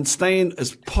 and staying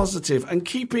as positive and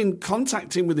keeping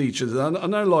contacting with each other. I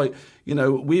know,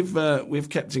 we've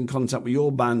kept in contact with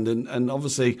your band, and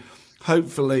obviously,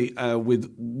 hopefully,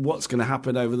 with what's going to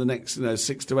happen over the next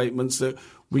 6 to 8 months, that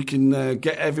we can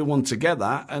get everyone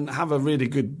together and have a really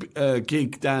good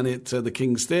gig down at the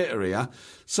King's Theatre here.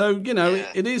 So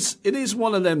it is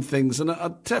one of them things, and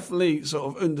I definitely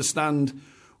sort of understand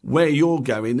where you're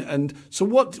going. And so,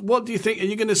 what do you think? Are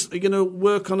you going to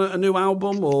work on a new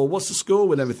album, or what's the score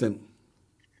with everything?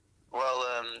 Well,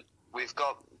 we've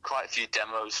got quite a few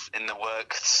demos in the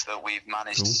works that we've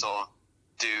managed to sort of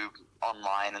do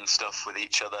online and stuff with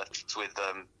each other, with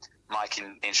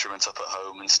miking instruments up at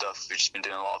home and stuff. We've just been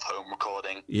doing a lot of home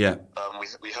recording. Yeah.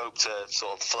 We hope to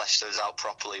sort of flesh those out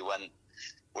properly when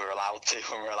we're allowed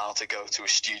to go to a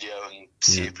studio and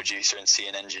see a producer and see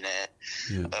an engineer.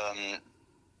 Yeah.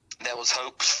 There was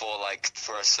hopes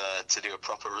for us to do a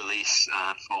proper release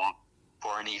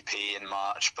for an EP in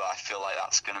March, but I feel like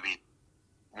that's going to be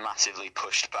massively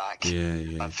pushed back.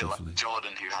 Yeah, I feel definitely. like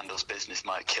Jordan, who handles business,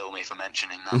 might kill me for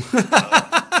mentioning that.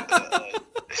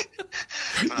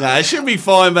 Nah, it should be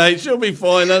fine, mate. It should be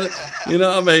fine. You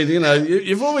know what I mean?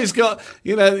 You've always got,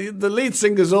 the lead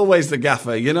singer's always the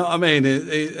gaffer. You know what I mean?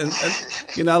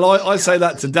 I say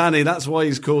that to Danny. That's why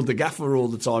he's called the gaffer all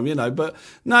the time. But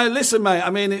no, listen, mate.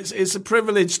 I mean, it's a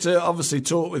privilege to obviously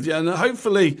talk with you, and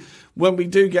hopefully, when we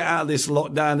do get out of this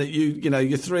lockdown, that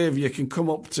you 3 of you can come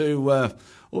up to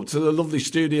the lovely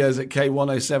studios at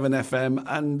K107 FM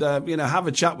and have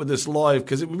a chat with us live,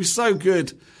 because it would be so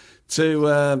good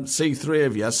to see 3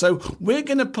 of you. So we're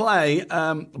going to play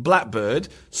Blackbird.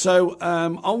 So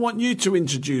I want you to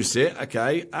introduce it,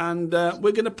 okay? And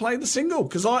we're going to play the single,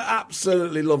 because I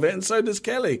absolutely love it, and so does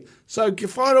Kelly. So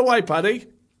fire away, Paddy.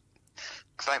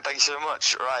 Thank you so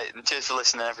much. Right, and cheers for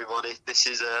listening, everybody. This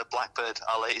is Blackbird,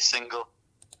 our latest single.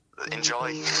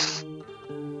 Enjoy.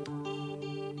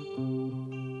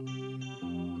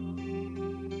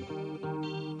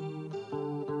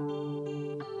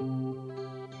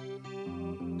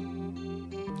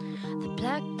 The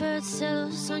blackbird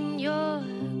settles on your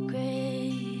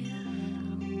grave,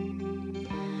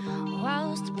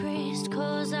 whilst the priest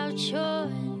calls out your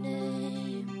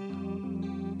name.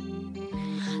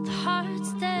 The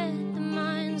heart's dead, the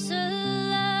mind's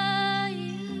alive,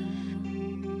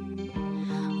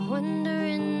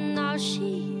 wondering how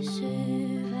she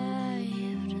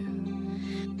survived.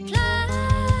 Fly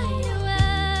away,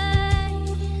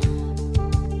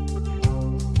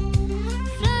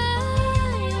 fly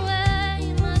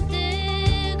away, my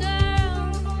dear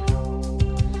girl.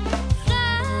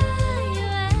 Fly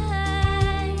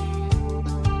away,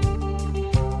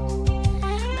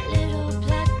 my little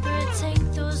blackbird. Take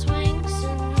those wings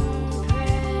and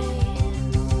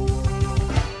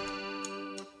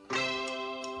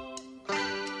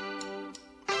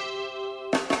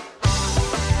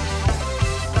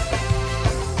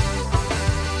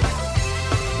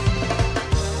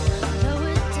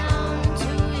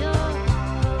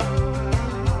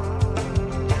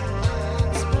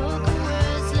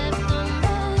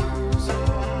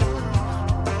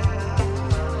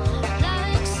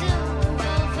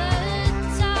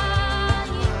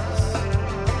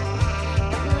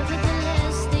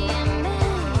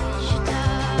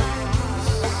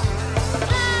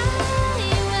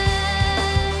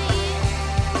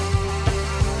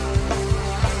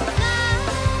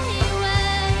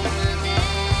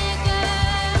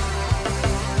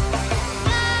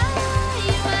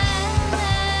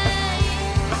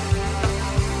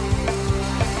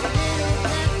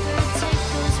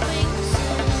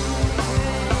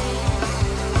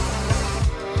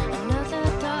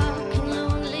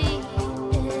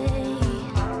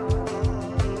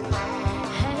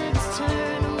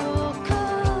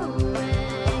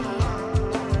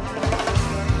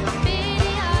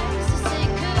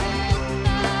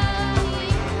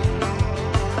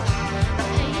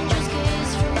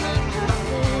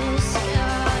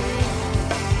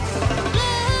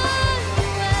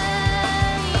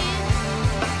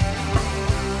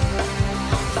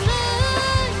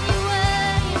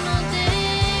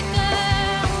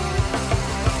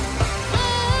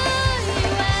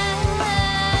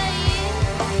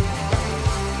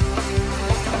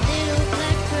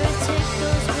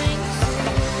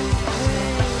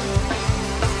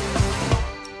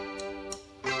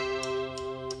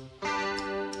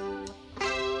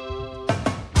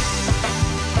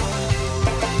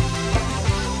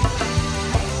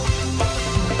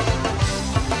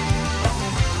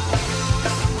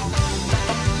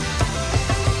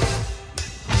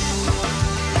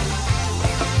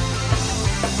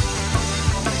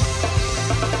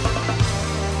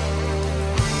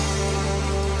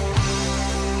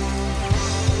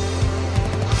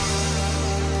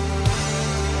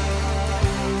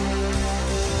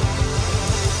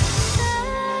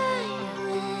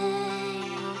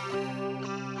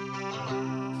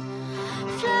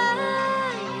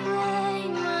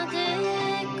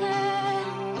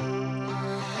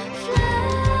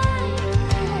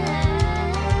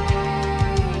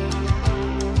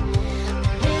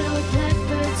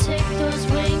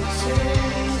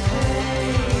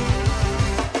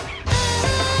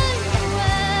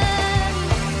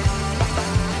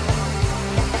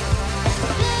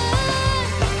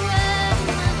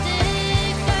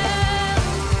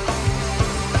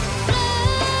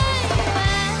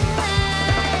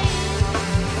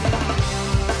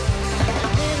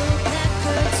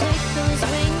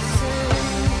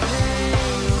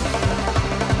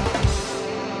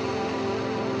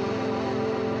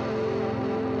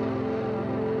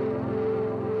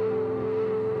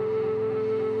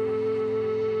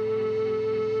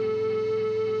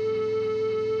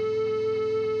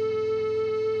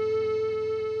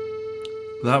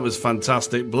That was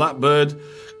fantastic. Blackbird,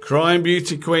 Crying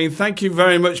Beauty Queen. Thank you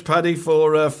very much, Paddy,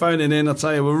 for phoning in. I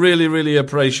tell you, we really, really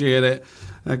appreciate it.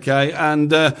 Okay,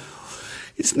 and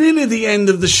it's nearly the end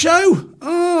of the show.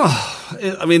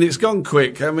 It's gone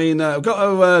quick. I've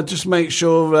got to just make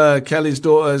sure Kelly's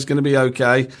daughter is going to be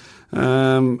okay.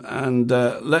 And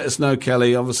let us know,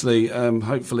 Kelly. Obviously,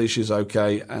 hopefully she's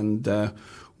okay, and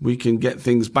we can get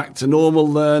things back to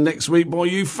normal next week by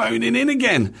you phoning in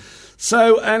again.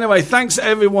 So anyway, thanks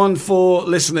everyone for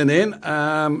listening in.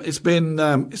 It's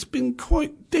been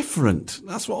quite different.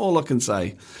 That's all I can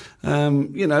say.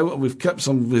 We've kept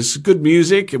some this good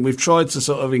music, and we've tried to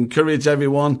sort of encourage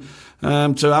everyone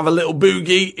to have a little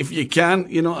boogie if you can.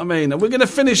 You know what I mean? And we're going to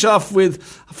finish off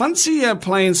with, I fancy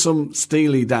playing some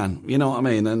Steely Dan. You know what I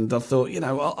mean? And I thought,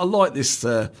 I like this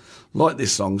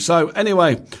song. So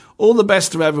anyway, all the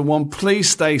best to everyone. Please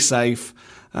stay safe.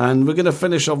 And we're going to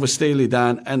finish off with Steely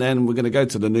Dan, and then we're going to go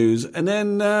to the news. And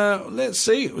then, let's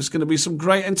see, it's going to be some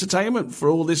great entertainment for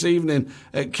all this evening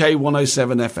at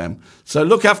K107 FM. So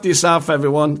look after yourself,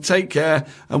 everyone. Take care,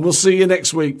 and we'll see you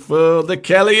next week for the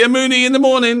Kelly and Mooney in the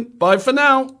morning. Bye for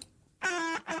now.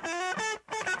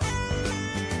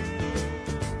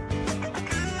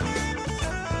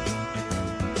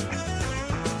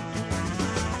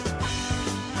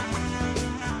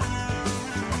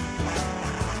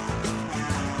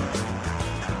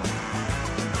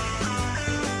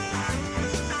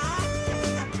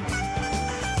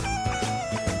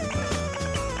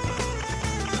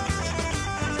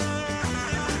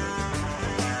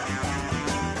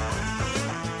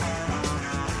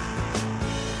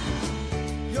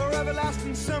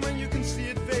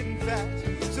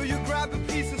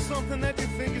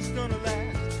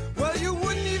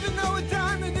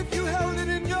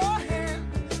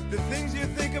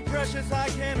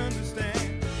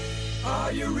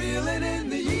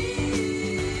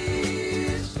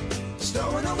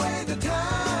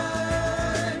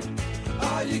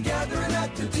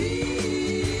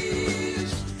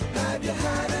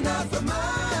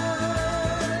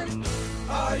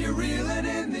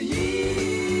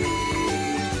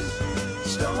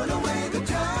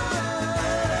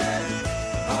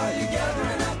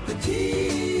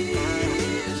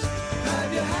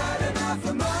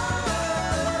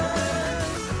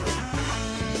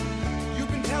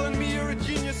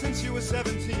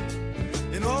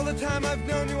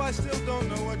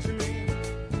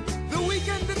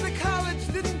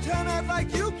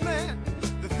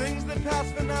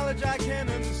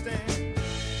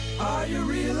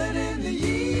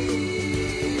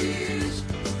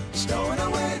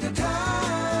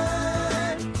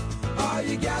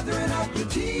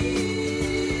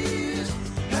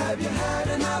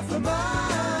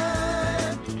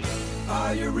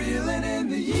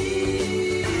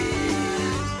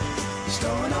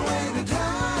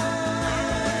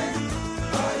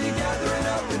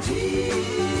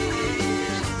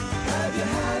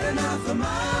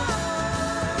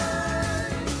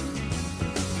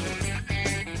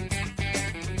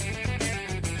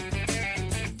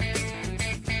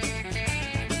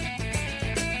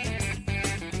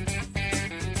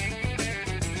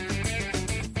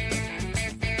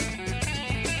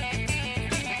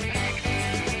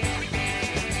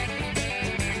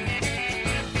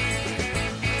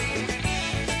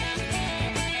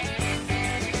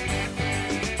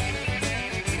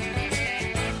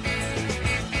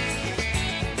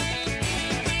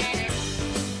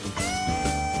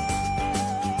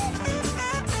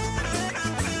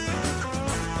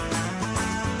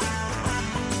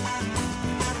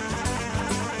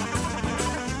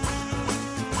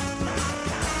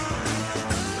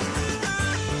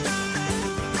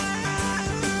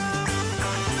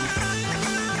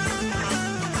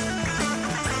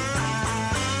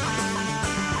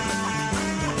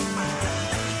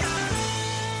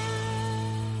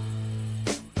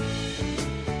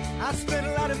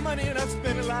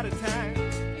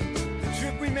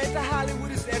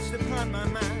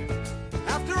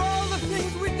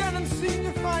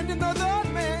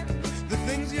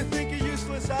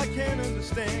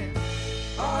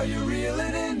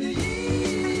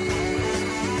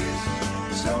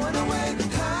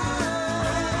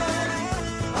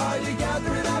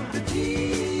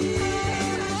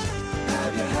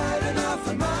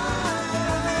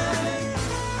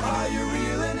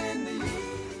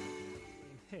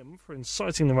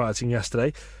 Inciting the rioting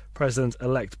yesterday,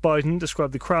 President-elect Biden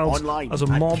described the crowds online as a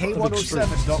at mob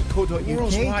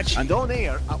K107.co.uk and on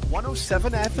air at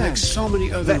 107 FM. Like so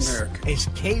many other This Americans. is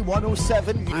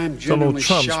K107. I'm Donald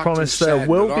Trump's shocked promised and there sad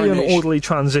will that be our an nation orderly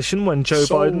transition when Joe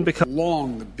so Biden becomes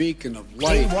long the beacon of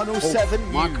light, K107 hope,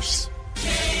 democracy.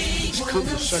 News. It's come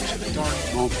to such a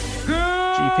dark moment.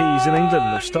 GPs in England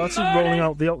have started rolling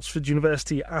out the Oxford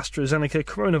University AstraZeneca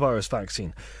coronavirus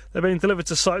vaccine. They're being delivered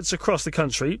to sites across the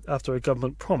country after a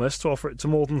government promise to offer it to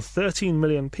more than 13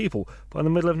 million people by the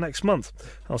middle of next month.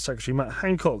 Health Secretary Matt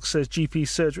Hancock says GP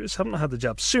surgeries haven't had the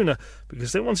jab sooner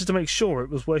because they wanted to make sure it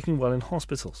was working well in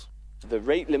hospitals. The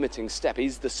rate-limiting step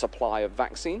is the supply of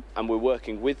vaccine, and we're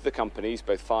working with the companies,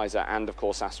 both Pfizer and, of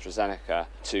course, AstraZeneca,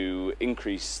 to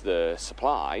increase the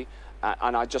supply.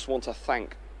 And I just want to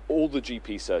thank all the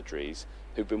GP surgeries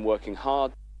who've been working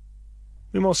hard.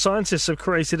 Meanwhile, scientists have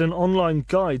created an online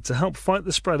guide to help fight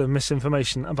the spread of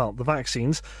misinformation about the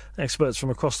vaccines. Experts from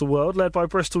across the world, led by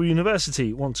Bristol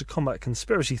University, want to combat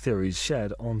conspiracy theories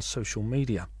shared on social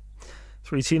media.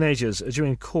 3 teenagers are due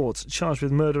in court charged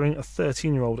with murdering a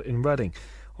 13-year-old in Reading.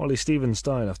 Ollie Stevens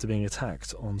died after being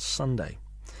attacked on Sunday.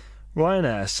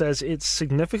 Ryanair says it's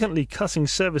significantly cutting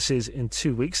services in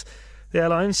 2 weeks. The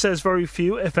airline says very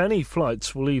few, if any,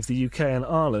 flights will leave the UK and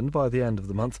Ireland by the end of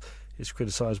the month. It's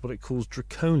criticised what it calls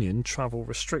draconian travel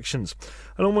restrictions.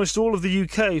 And almost all of the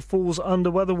UK falls under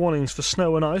weather warnings for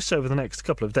snow and ice over the next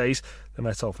couple of days. The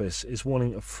Met Office is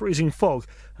warning of freezing fog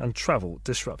and travel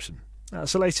disruption.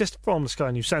 That's the latest from the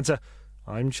Sky News Centre.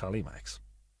 I'm Charlie Max.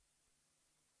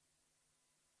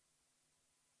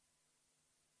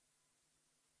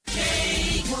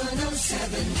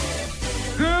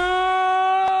 K107.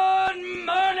 Good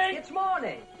morning. It's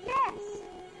morning. Yes.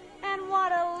 And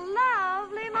what a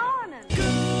lovely morning.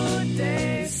 Good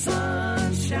day,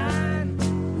 sunshine.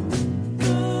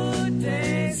 Good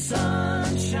day,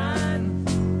 sunshine.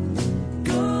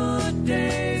 Good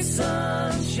day,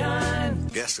 sunshine.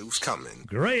 Guess who's coming?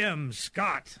 Graham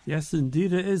Scott. Yes,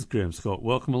 indeed, it is Graham Scott.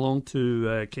 Welcome along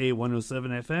to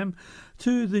K107 FM,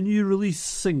 to the new release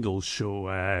singles show.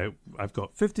 I've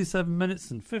got 57 minutes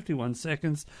and 51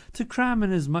 seconds to cram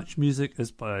in as much music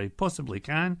as I possibly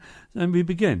can, and we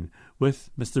begin with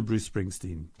Mr. Bruce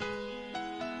Springsteen.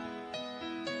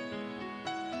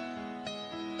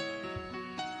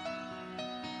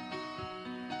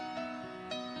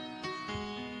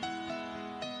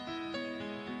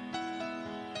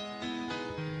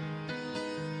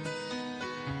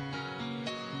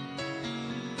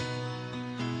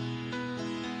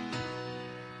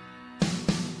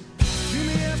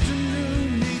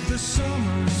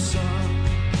 Summer sun,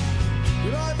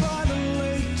 but I by the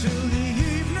lake till the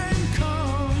evening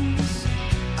comes.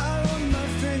 I run my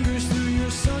fingers through your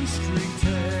sun-streaked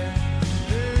hair.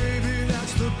 Baby,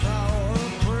 that's the power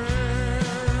of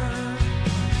prayer.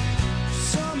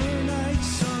 Summer night,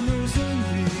 summer's in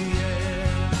the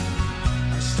air.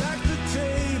 I stack the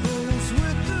tables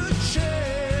with the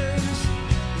chairs.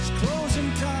 It's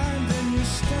closing time, then you're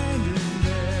standing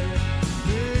there.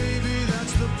 Baby,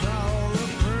 that's the power of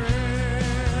prayer.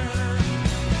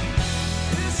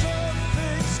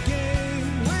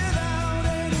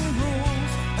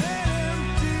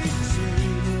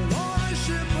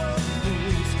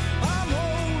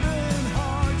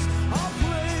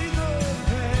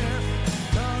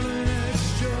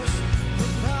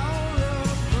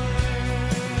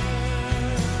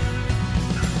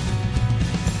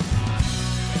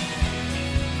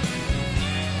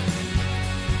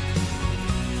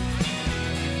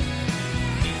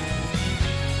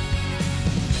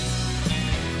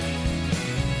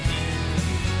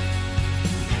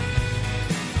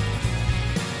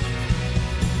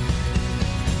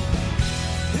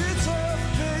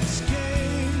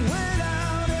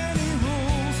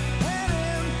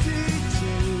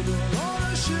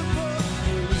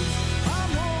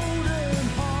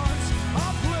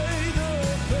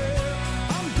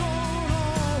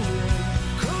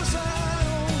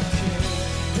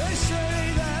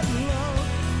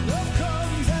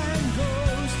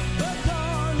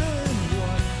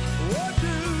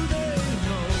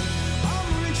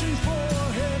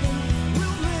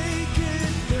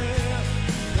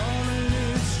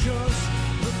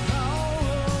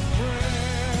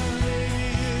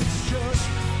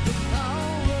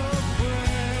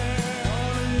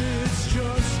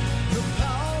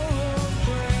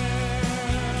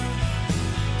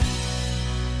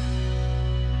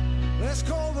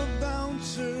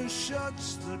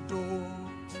 Shuts the door.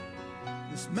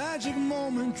 This magic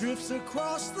moment drifts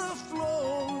across the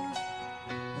floor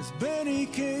as Benny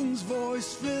King's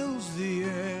voice fills the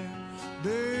air.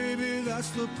 Baby,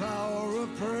 that's the power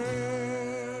of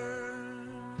prayer.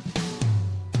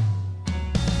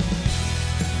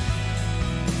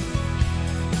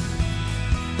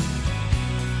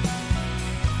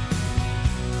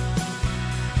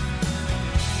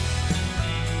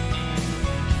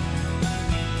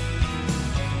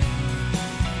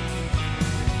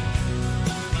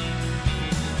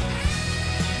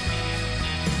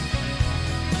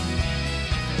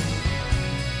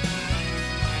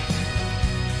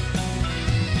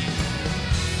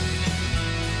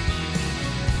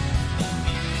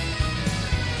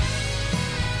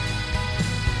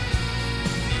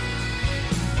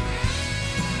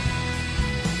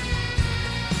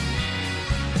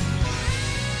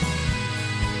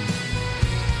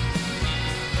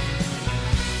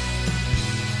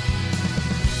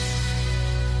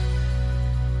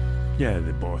 Yeah,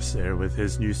 the boss there with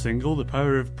his new single, The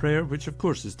Power of Prayer, which of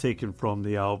course is taken from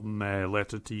the album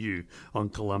Letter to You on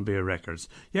Columbia Records.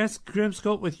 Yes, Graham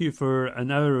Scott with you for an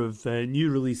hour of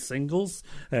new release singles.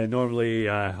 Normally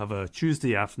I have a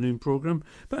Tuesday afternoon programme,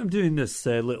 but I'm doing this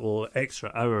little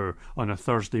extra hour on a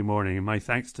Thursday morning. My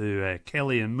thanks to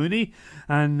Kelly and Mooney,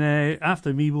 and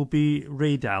after me will be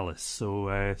Ray Dallas,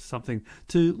 so something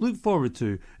to look forward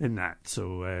to in that.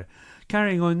 So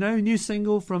carrying on now, new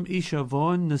single from Isha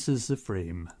Vaughan, this is The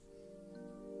Frame.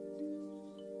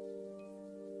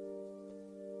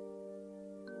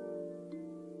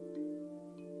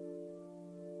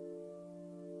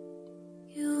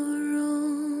 Your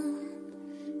room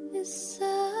is suffering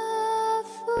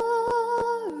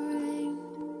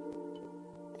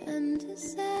and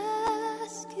is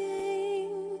asking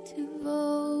to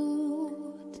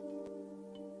vote.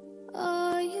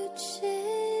 Are you changing?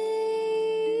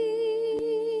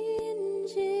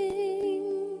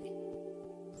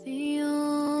 The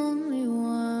only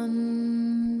one.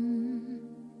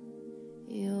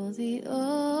 You're the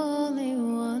only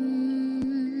one.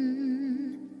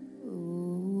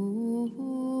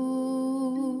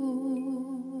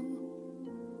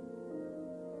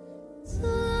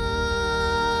 Somehow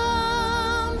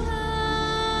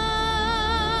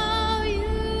you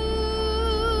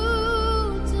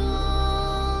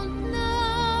don't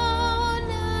know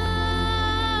now.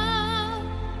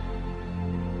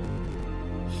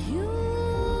 You'll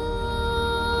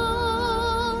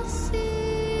see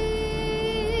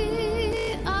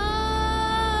I'm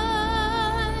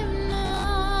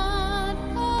not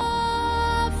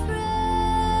afraid.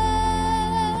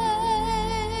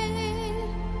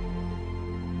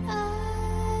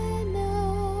 I'm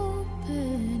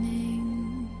opening.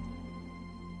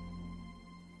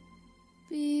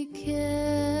 Be careful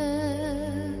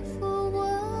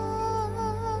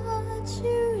what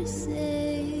you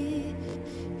say.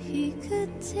 He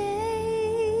could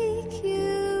take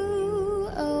you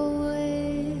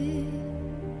away.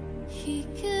 He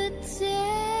could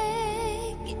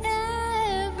take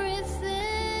everything.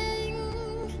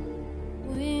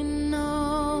 We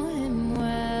know him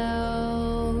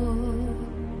well.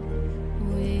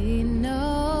 We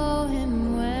know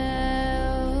him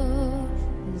well.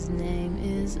 His name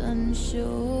is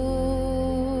unsure.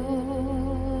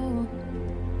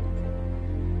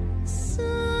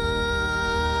 Somehow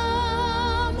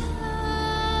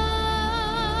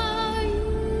you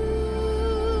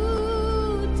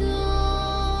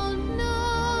don't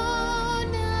know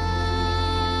now.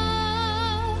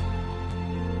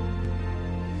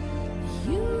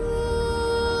 You'll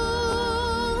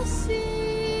see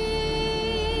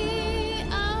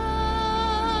I'm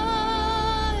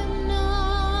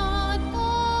not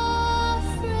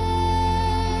afraid.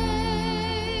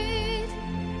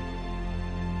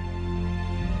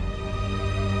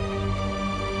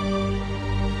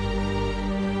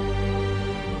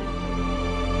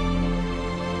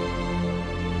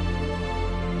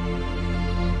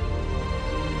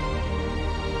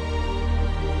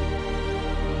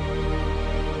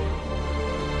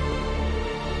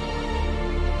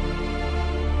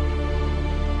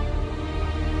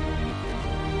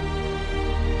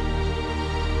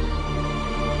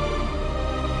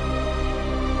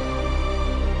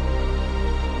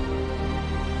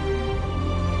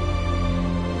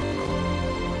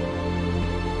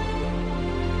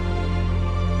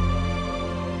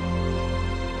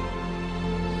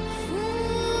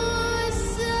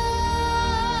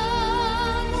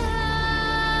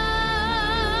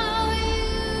 Somehow you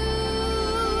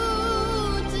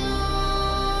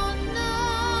don't know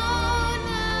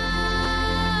now.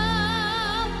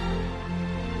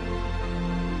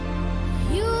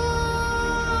 You'll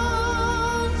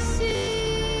see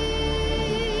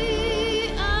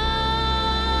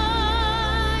I'm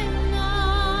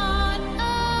not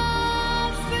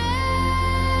afraid.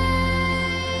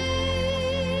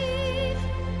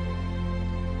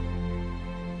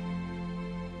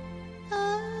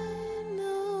 I'm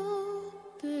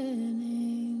opening.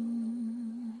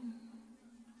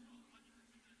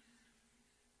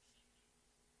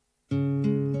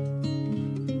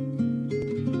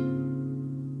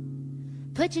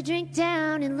 Put your drink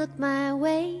down and look my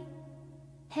way.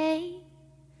 Hey,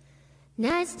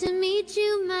 nice to meet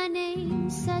you. My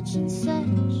name's such and such.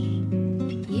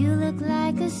 You look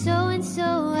like a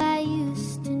so-and-so I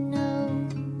used to know.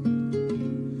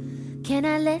 Can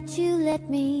I let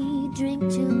me drink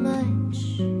too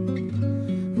much?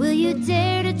 Will you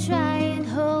dare to try and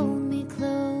hold me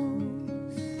close?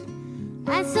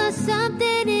 I saw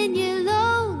something in your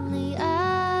lonely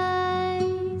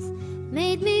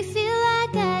made me feel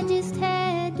like I just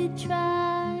had to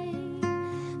try.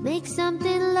 Makes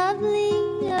something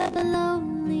lovely of a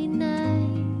lonely night.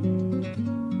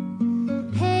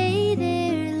 Hey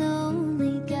there,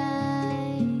 lonely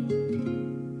guy.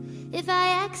 If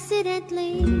I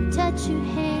accidentally touch your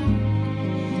hand,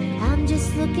 I'm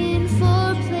just looking for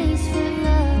a place for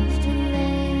love to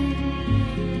land.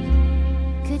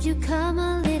 Could you come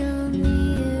a little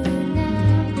nearer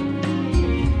now?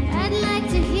 I'd like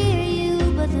to hear you,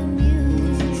 but the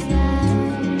music's loud.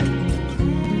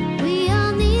 We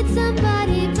all need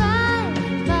somebody by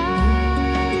and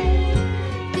by.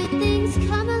 Good things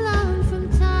come along from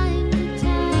time to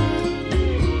time.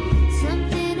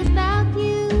 Something about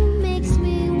you makes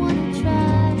me wanna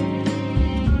try.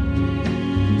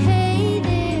 Hey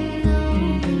there,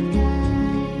 lonely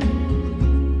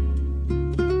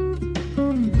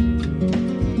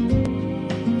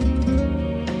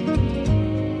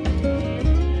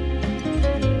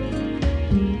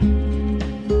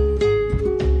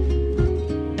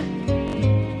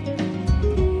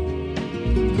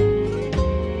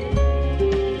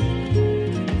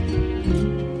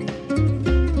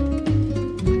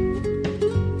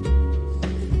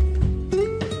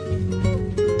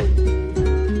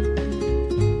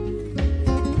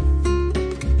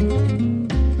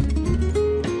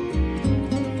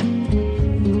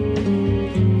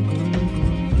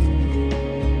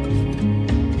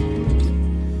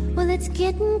Well, it's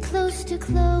getting close to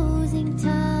closing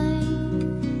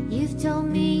time. You've told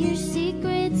me your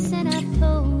secrets and I've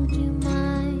told you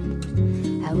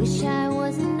mine. I wish I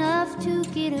was enough to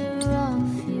get her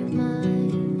off your mind.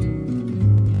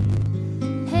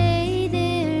 Hey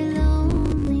there,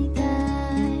 lonely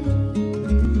guy.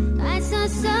 I saw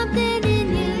something in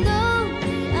your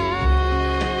lonely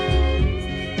eyes.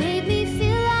 Made me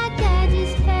feel like I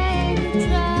just had to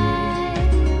try.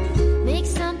 Make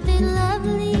something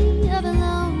lovely of a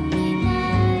lonely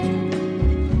night.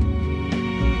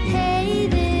 Hey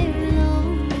there,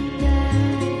 lonely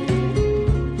guy.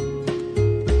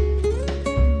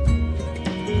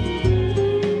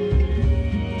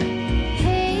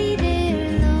 Hey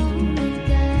there, lonely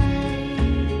guy.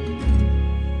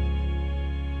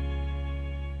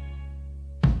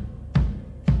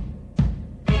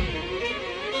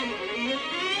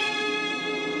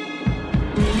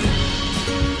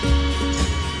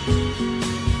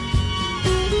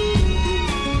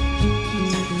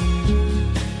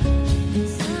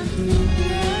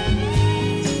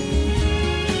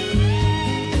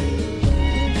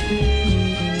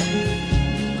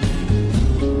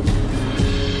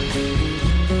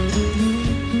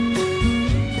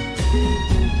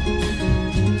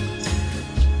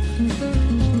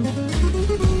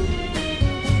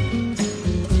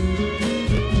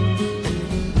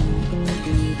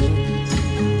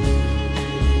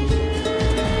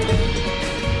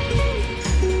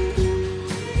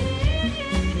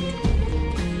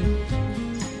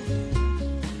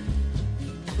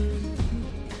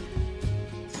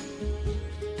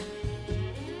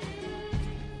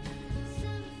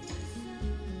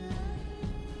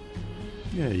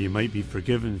 Yeah, you might be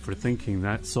forgiven for thinking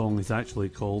that song is actually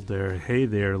called Hey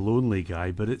There, Lonely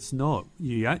Guy, but it's not.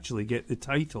 You actually get the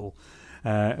title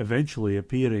eventually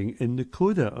appearing in the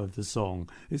coda of the song.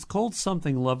 It's called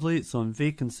Something Lovely. It's on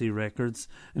Vacancy Records,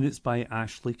 and it's by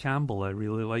Ashley Campbell. I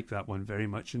really like that one very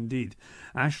much indeed.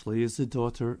 Ashley is the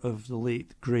daughter of the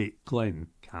late, great Glenn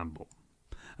Campbell.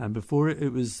 And before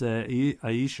it was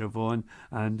Aisha Vaughan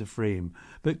and The Frame.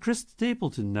 But Chris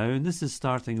Stapleton now, and this is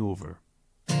Starting Over.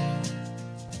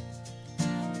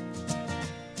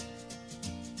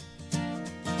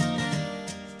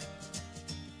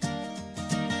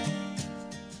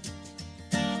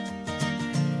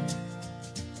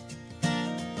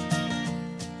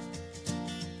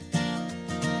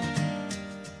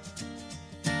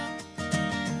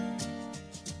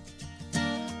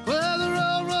 Well, the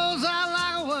road rolls out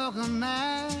like a welcome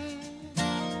mat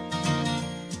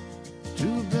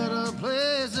to a better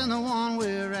place than the one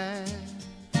we're at.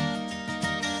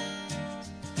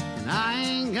 And I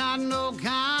ain't got no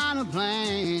kind of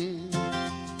plan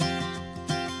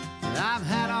that I've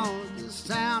had all of this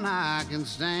town I can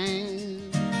stand.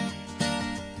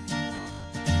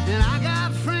 And I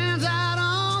got friends out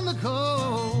on the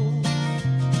coast.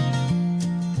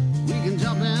 We can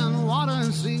jump in the water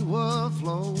and see what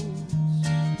flows.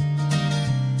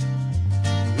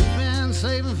 We've been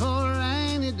saving for a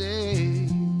rainy day.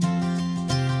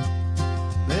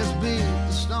 Let's beat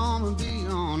the storm and be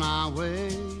on our way.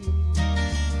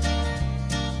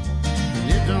 And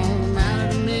it don't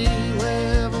matter to me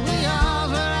wherever we are,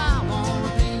 where I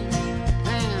wanna be.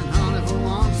 And honey, for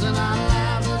once in our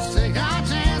lives, let's take our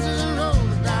chances and roll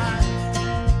the dice.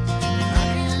 I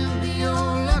can be your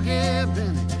lucky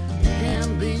penny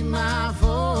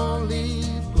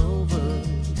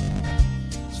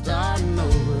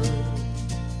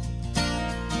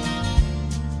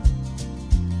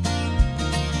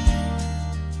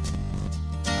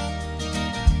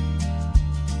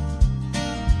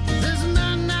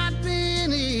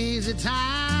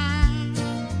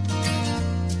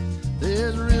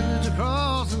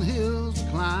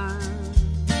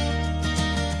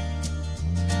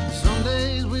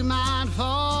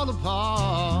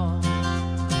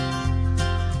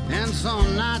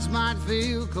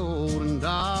feel cold and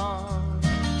dark.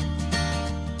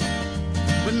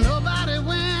 But nobody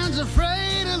wins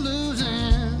afraid of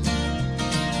losing,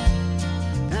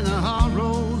 and the hard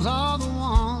roads are the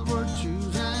ones we're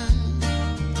choosing.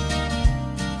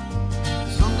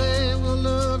 Someday we'll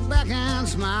look back and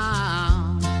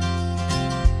smile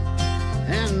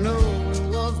and know it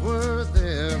was worth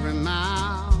every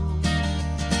mile.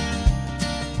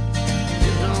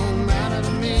 It don't matter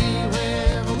to me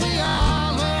wherever we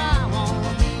are, where I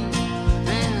wanna be.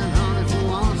 And honey, for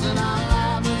once in our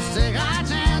lives, let's take our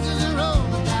chances and roll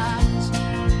the dice.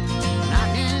 And I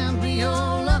can be your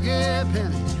lucky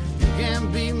penny, you can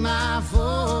be my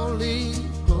four-leaf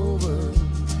clover,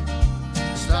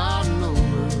 starting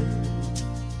over,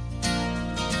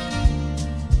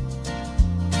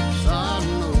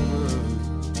 starting over.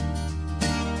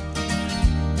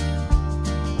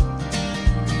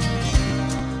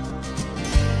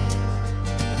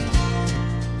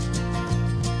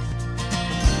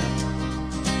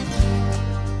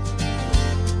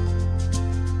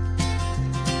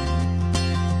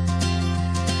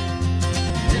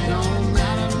 It don't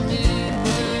matter to me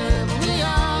wherever we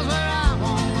are, where I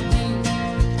wanna be.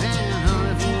 And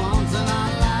honey, for once in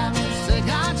our lives, let's take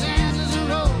our chances and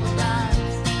roll the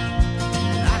dice.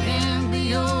 And I can be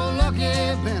your lucky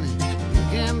penny, you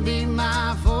can be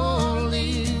my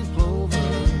four-leaf clover,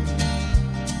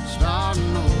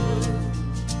 starting over,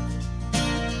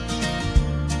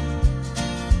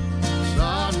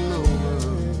 starting over.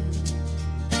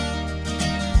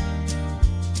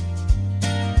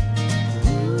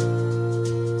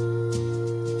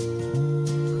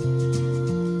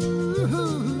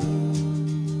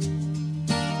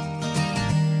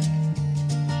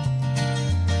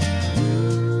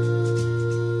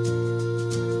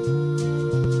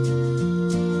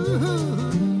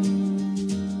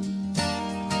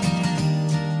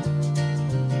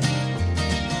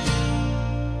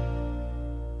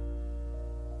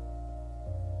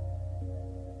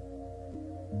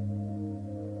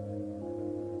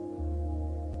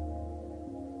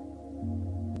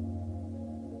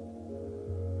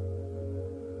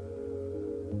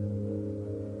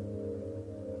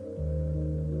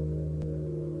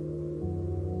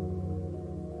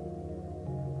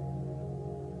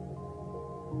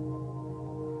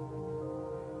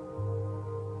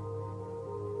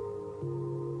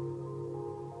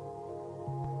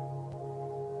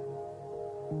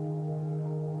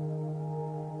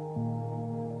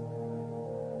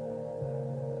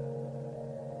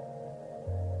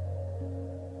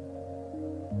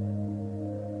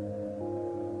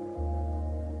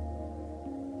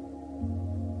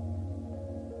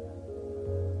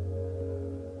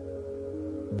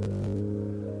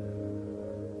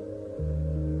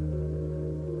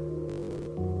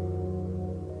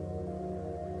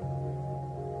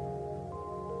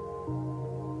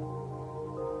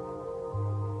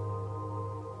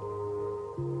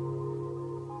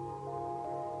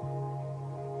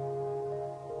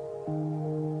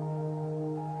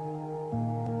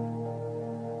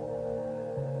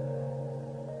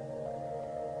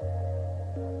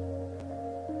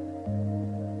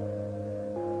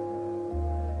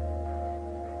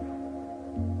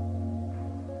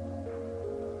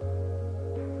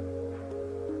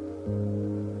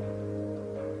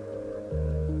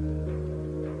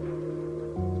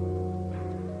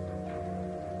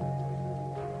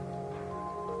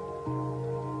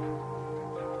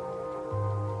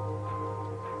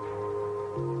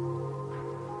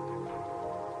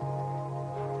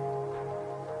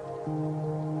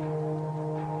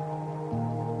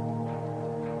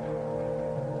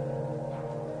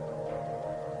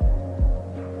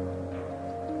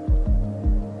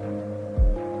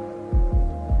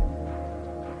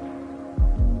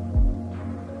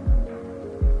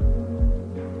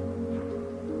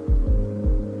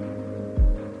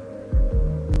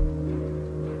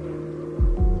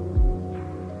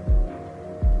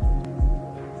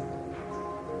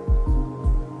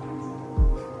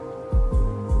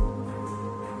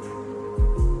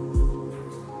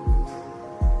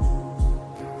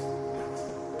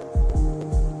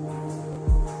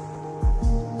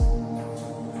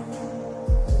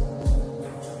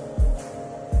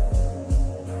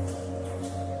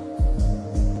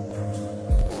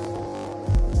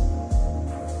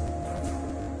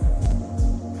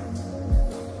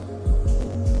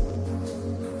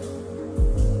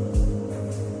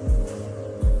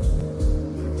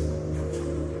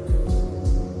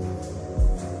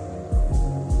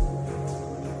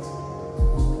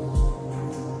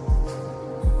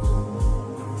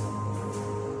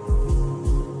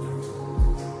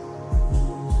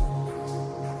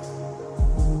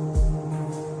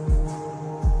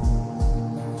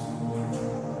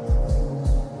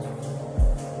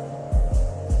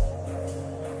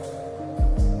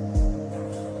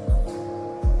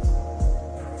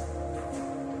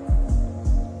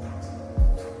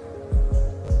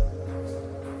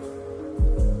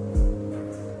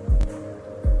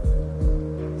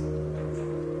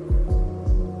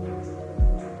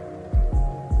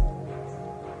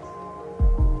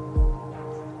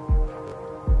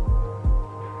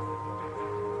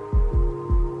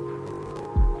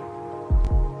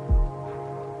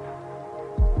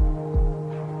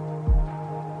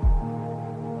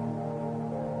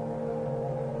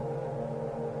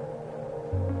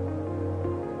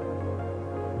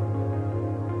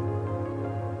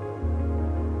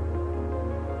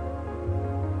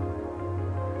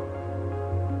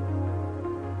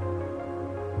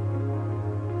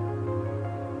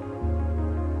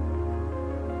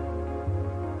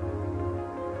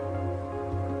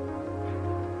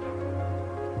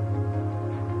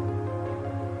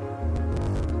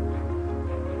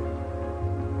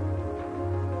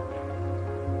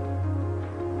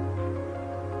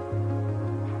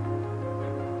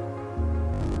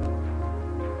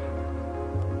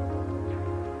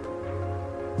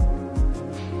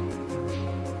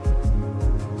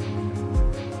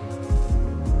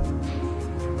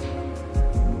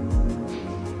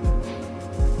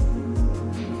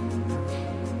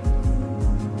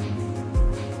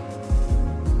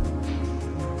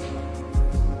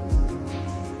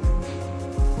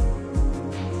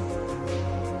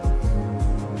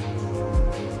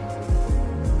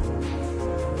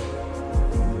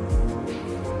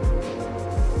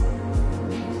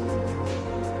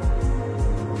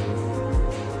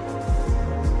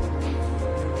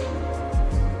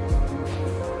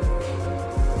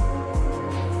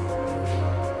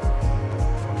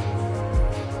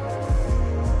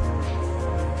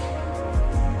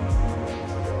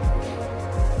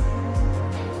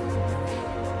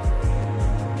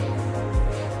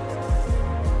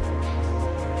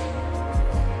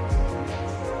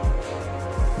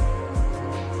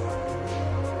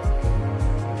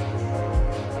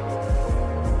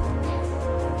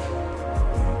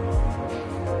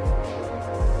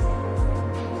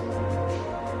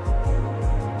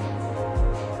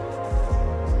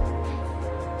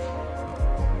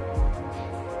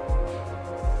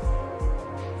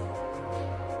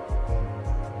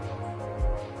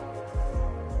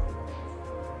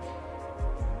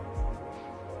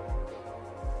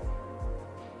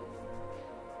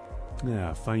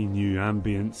 Yeah, a fine new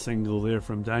ambient single there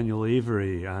from Daniel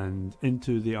Avery, and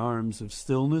Into the Arms of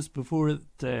Stillness. Before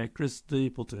it, Chris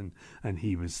Stapleton, and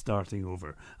He Was Starting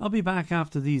Over. I'll be back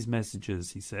after these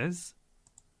messages, he says.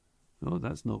 Oh,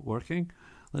 that's not working.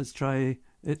 Let's try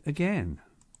it again.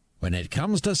 When it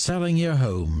comes to selling your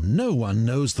home, no one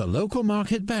knows the local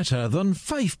market better than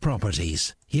Fife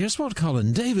Properties. Here's what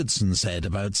Colin Davidson said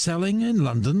about selling in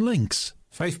London Links.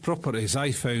 Fife Properties,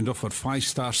 I found, offered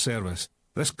 5-star service.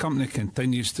 This company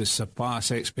continues to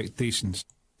surpass expectations.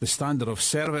 The standard of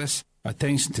service,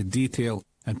 attention to detail,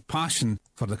 and passion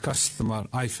for the customer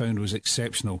I found was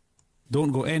exceptional.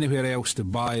 Don't go anywhere else to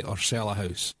buy or sell a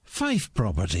house. Fife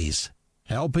Properties,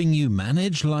 helping you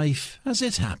manage life as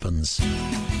it happens.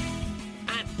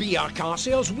 BR Car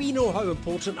Sales, we know how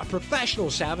important a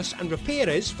professional service and repair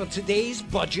is for today's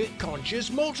budget-conscious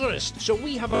motorist. So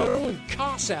we have our own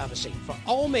car servicing for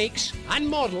all makes and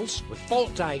models with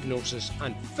fault diagnosis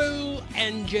and full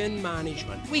engine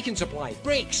management. We can supply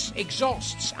brakes,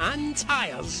 exhausts and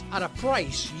tyres at a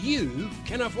price you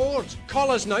can afford. Call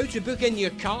us now to book in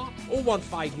your car,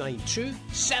 01592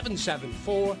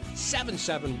 774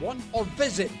 771, or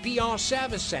visit BR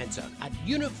Service Centre at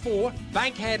Unit 4,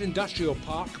 Bankhead Industrial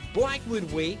Park,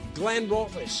 Blackwood Way,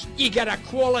 Glenrothes. You get a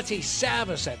quality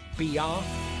service at BR.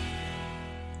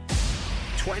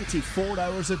 24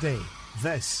 hours a day.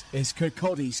 This is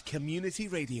Kirkcaldy's Community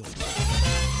Radio.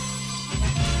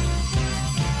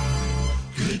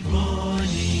 Good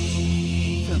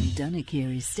morning. From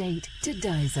Dunakeer Estate to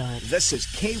Dysart. This is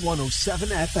K107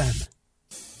 FM.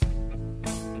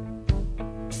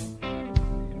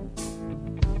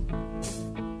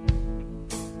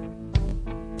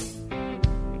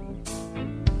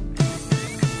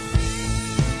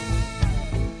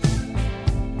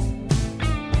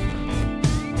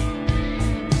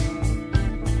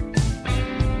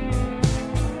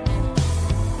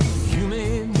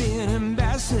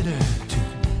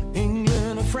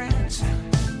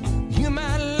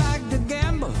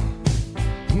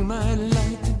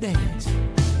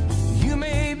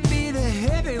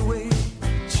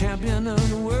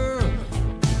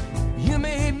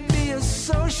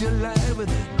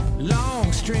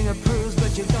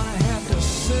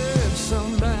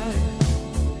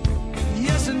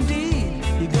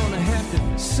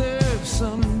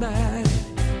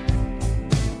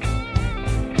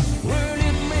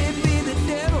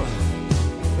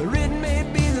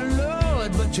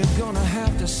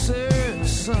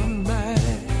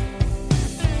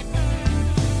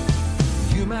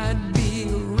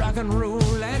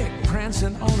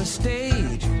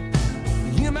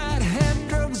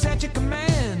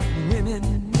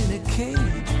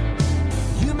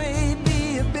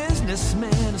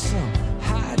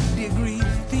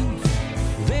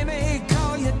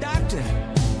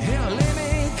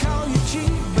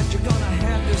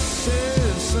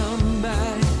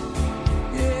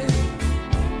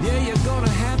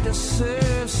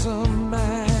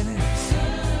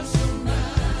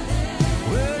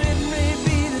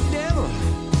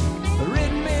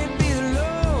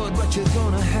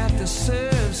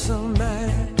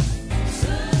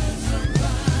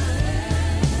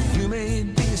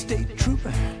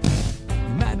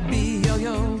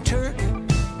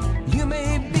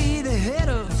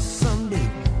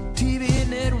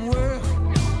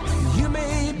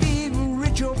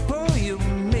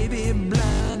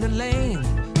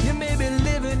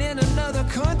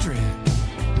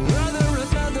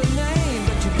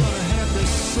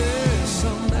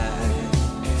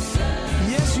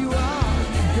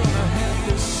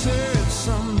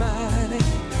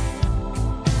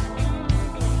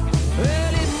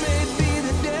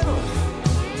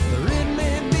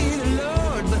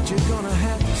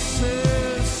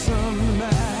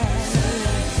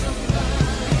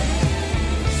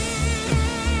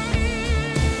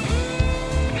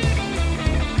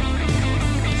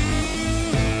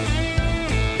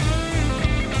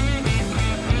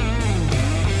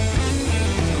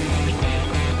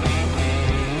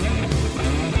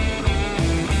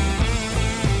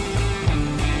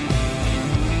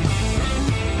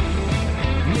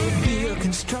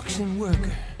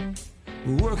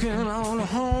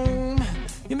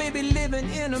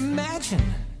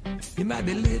 You might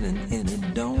be living in a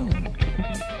dome.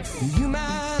 You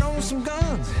might own some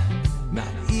guns,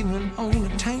 might even own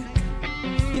a tank.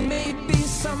 You may be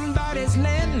somebody's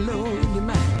landlord, you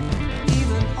might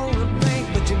even own a bank,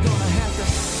 but you're gonna have to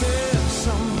serve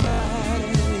somebody.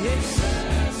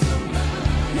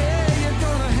 Yeah, you're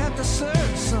gonna have to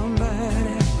serve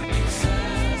somebody.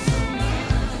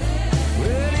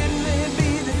 Well, it may be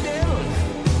the devil,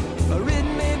 or it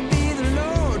may be the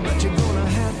Lord, but you're gonna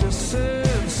have to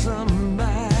serve somebody.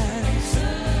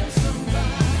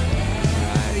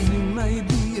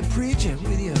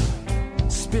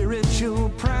 no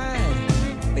pride.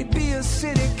 Maybe a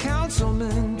city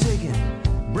councilman taking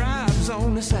bribes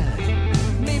on the side.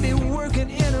 Maybe working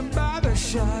in a barber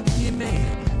shop. You may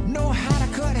know how to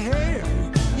cut hair.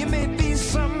 You may be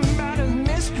somebody's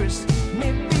mistress,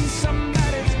 may be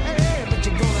somebody's heir, but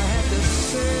you're gonna have to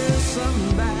serve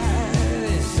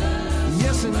somebody.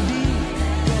 Yes, indeed,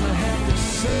 gonna have to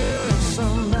serve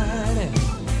somebody.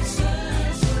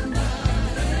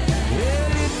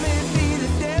 Well, it may be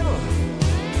the devil,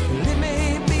 it may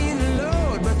be the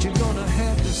Lord, but you're gonna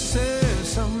have to serve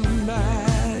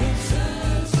somebody.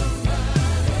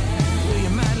 Well,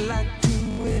 you might like to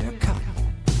wear cotton,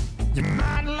 you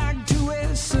might like to wear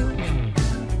silk,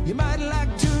 you might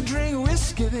like to drink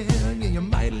whiskey there, you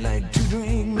might like to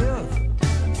drink milk,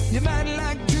 you might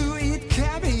like to eat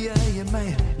caviar, you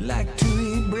might like to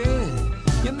eat bread.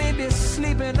 You may be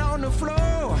sleeping on the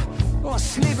floor or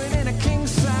sleeping in a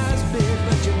king-size bed,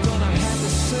 but you're gonna have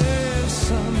to serve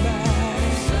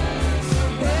somebody.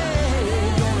 Hey,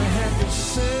 you're gonna have to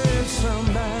serve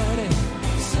somebody.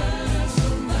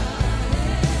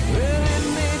 Well, it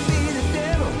may be the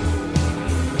devil,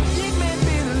 it may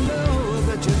be the Lord,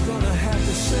 but you're gonna have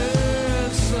to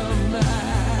serve somebody.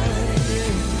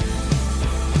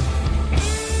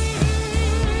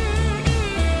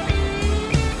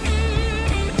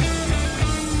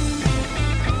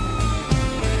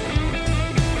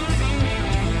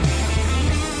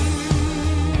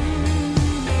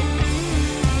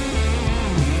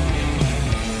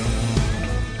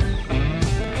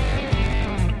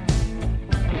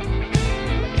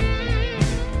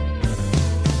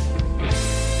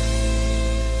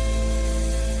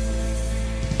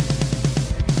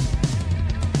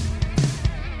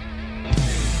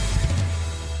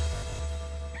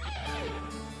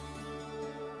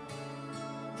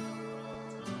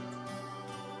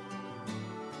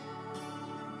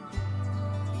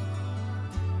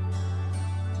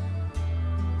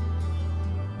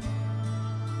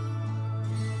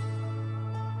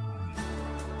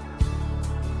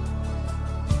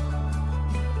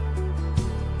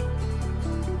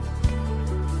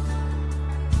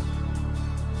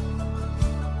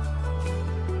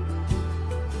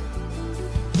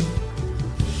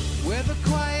 Where the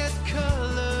quiet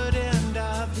colored end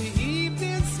of the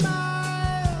evening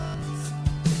smiles.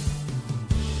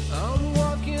 I'm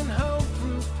walking home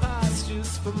through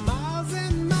pastures for miles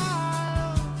and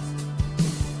miles.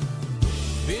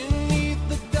 Beneath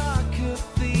the dark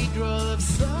cathedral of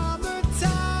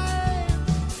summertime.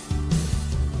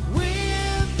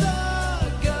 With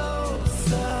the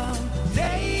ghosts of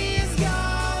days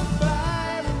gone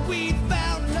by, we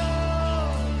found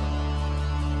love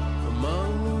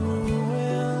among the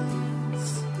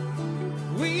ruins.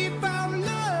 We found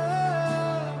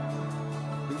love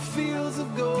in fields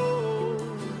of gold.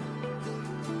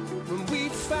 When we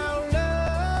found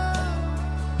love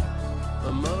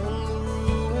among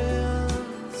the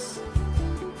ruins,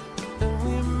 and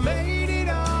we made it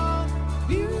all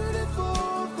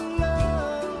beautiful for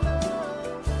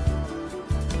love.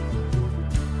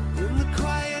 In the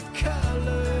quiet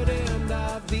colored end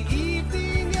of the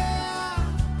evening air,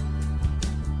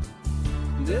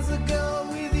 there's a girl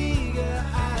with eager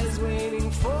eyes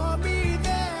waiting for me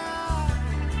there.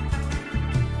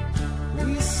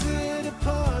 We sit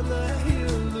upon the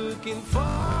hill looking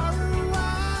far away.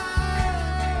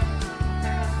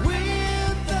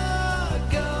 With the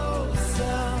ghosts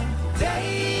of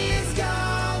days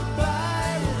gone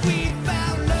by, we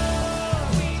found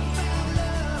love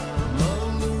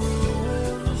among the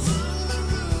ruins.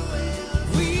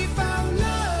 We found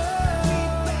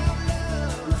love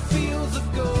in fields of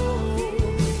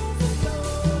gold.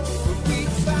 We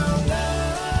found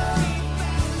love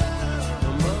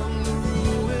among the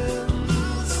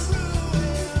ruins,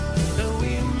 and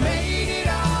we made it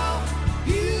all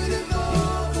beautiful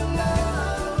for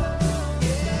love.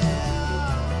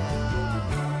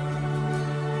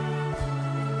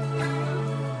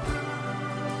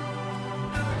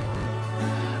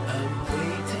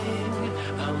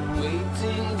 I'm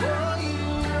waiting for you.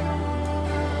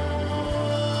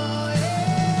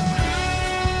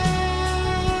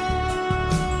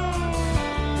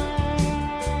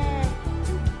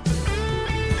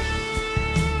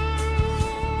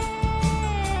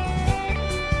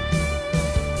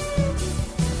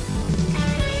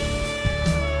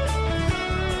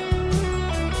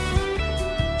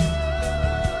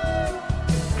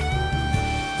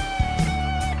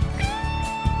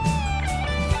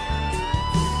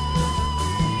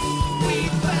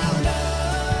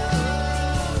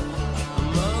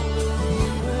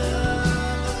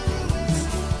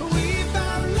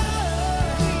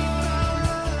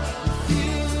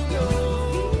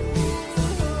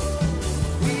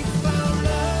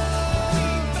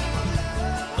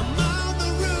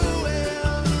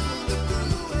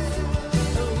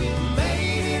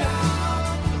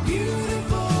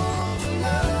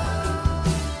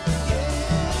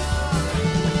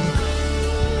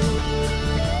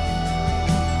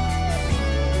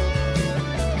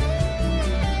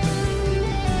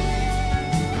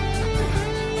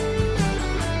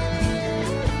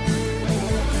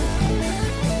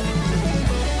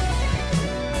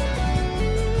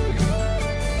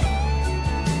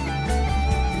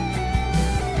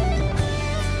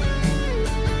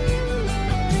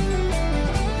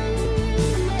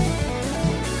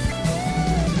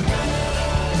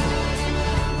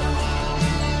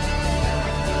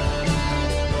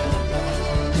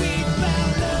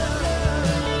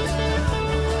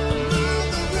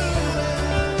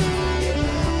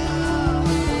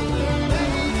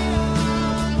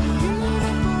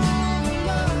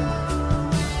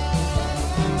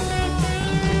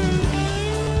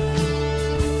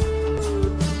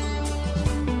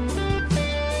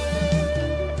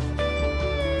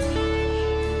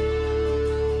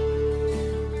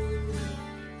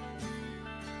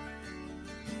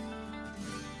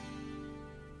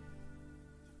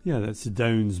 Yeah, that's the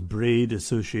Downs Braid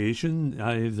Association,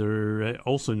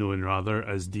 also known rather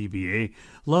as DBA.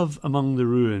 Love Among the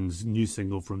Ruins, new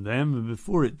single from them. And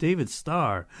before it, David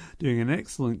Starr doing an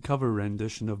excellent cover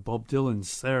rendition of Bob Dylan's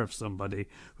Serve Somebody,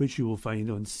 which you will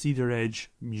find on Cedar Edge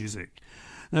Music.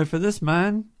 Now for this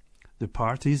man, the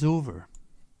party's over.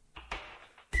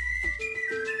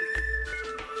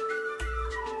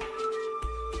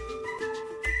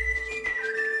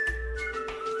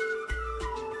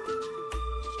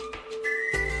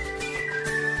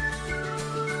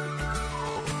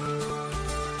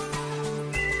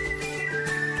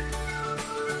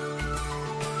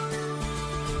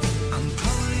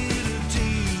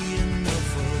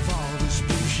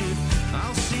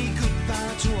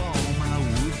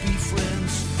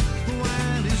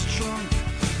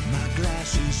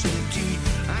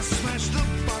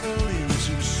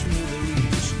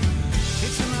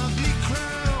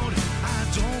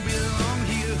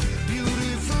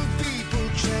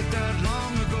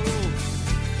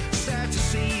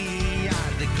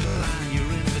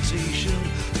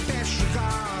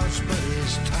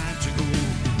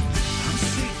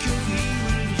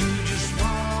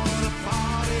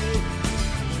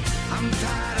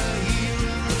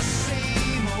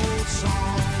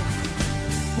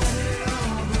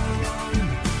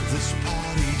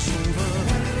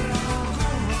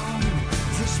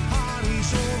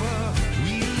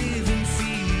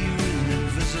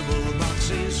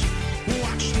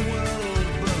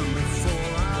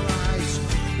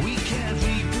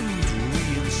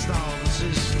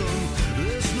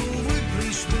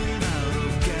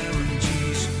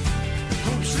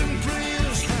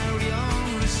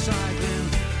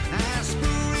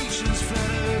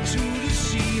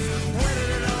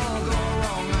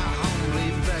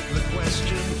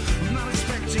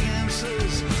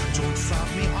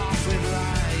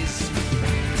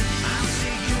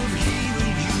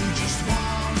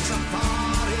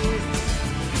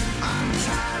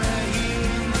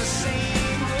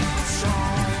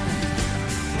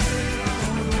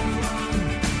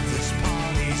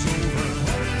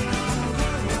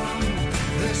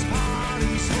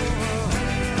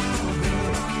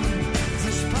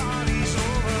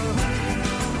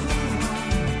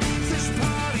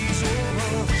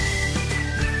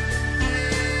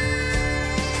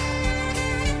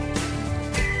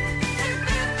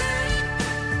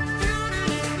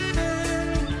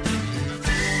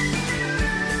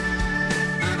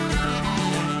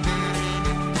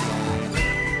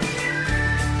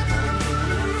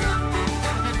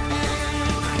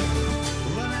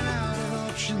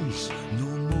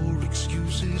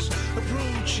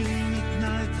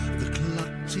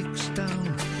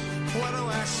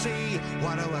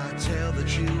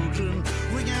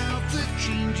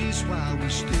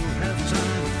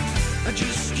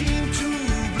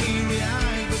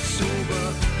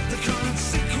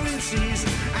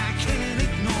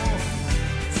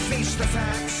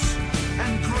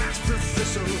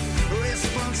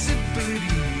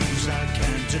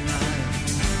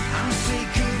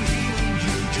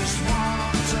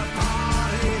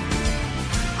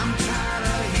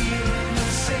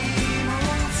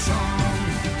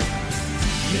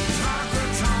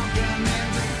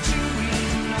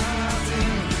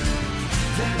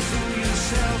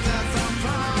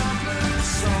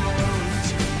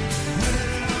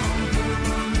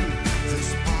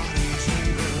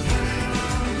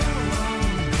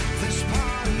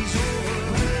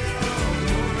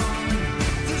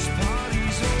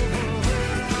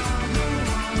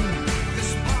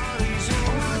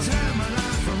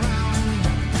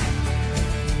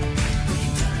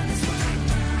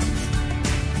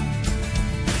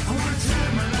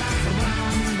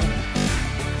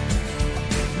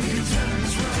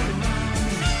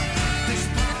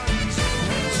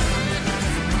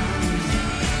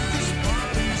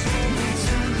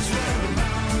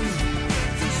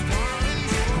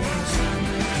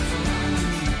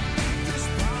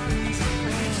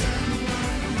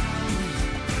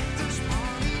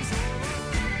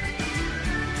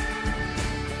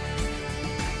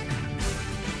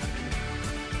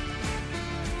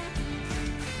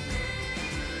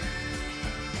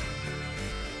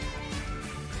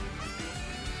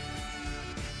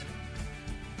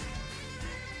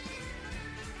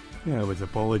 Yeah, with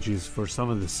apologies for some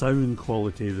of the sound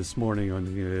quality this morning on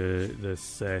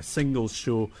this singles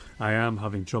show. I am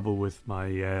having trouble with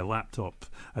my laptop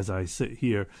as I sit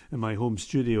here in my home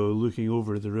studio looking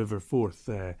over the River Forth,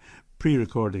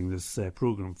 pre-recording this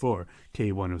programme for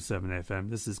K107 FM.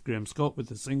 This is Graham Scott with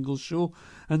the singles show,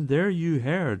 and there you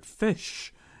heard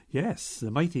Fish. Yes,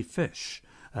 the mighty Fish.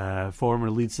 former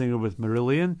lead singer with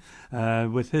Marillion,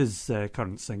 with his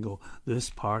current single, This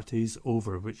Party's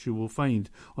Over, which you will find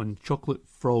on Chocolate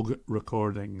Frog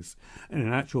Recordings. And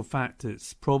in actual fact,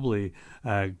 it's probably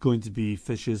going to be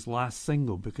Fish's last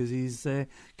single, because he's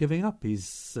giving up.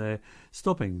 He's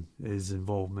stopping his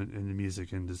involvement in the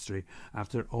music industry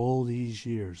after all these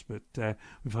years. But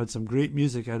we've had some great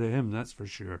music out of him, that's for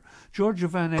sure. George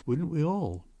Van Eyck, wouldn't we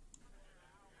all?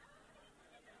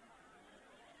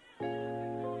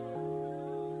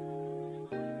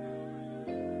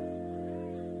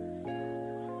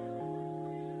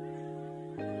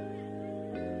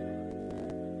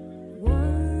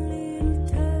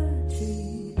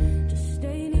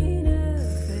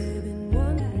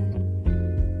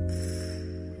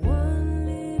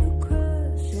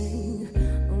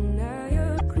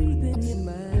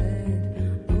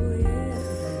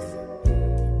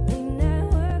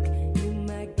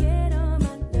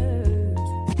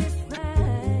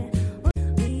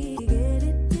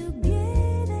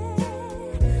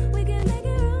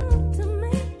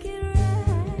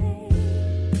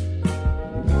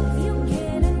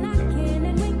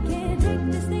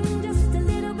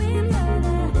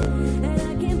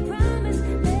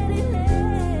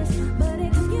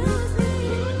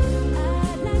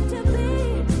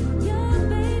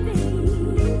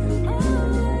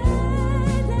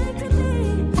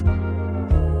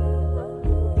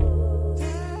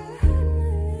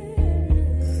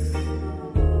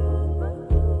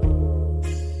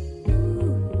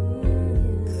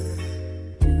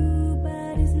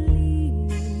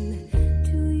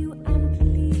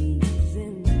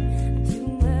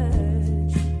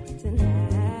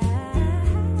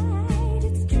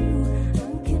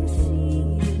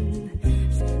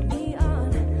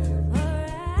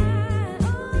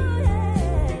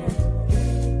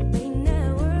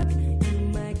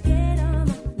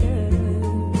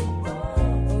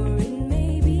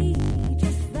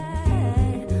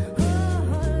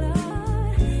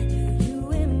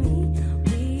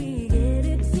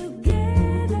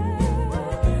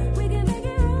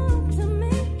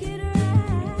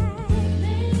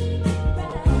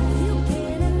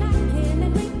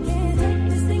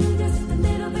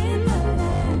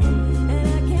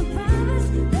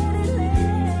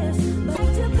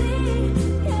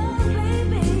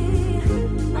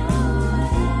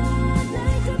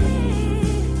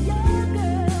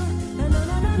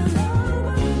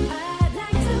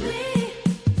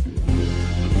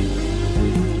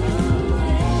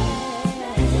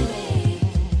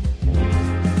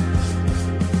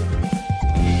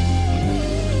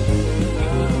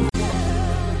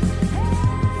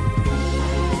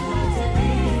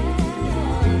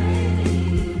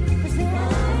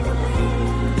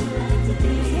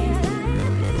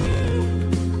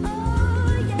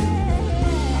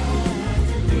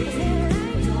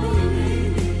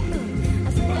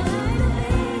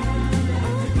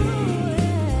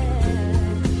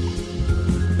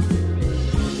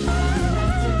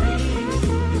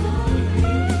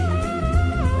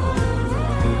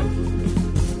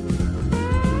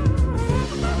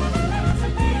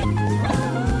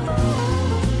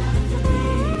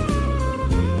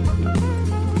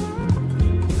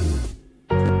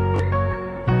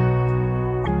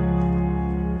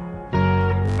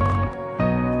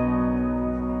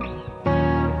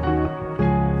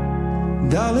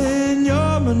 Darling,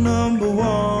 you're my number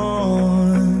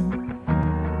one,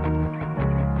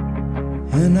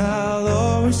 and I'll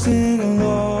always sing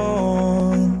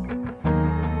along.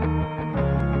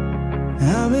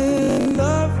 I'm in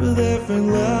love with every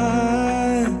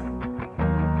line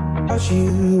about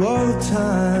you all the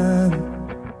time.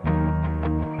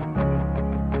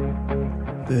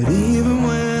 But even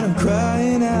when I'm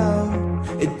crying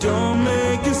out, it don't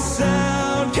make a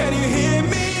sound. Can you hear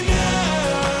me?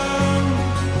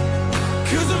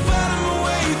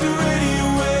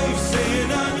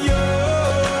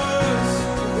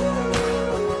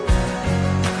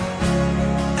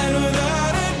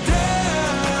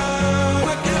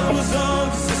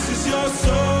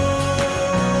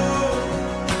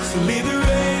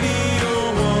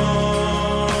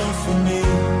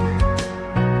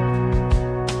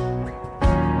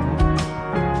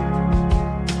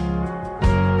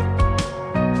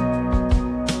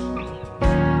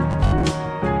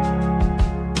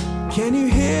 Can you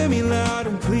hear me loud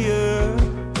and clear?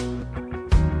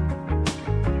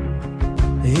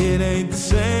 It ain't the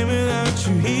same without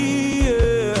you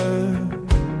here.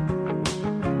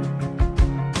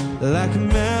 Like a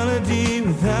melody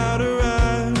without a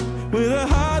rhyme, with a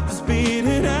heart that's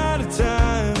beating out of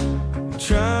time,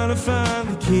 trying to find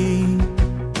the key.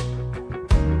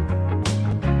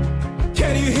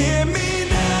 Can you hear me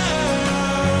now?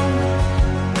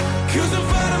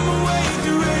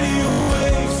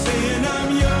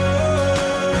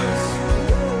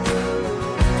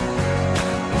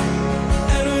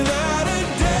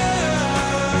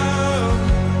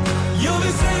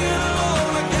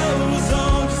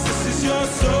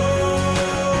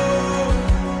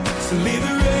 So leave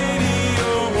the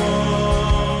radio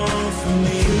on for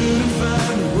me. Couldn't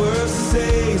find the words to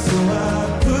say, so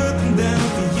I put them down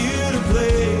for you to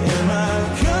play. Am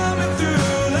I coming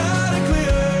through loud and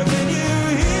clear? Can you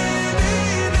hear me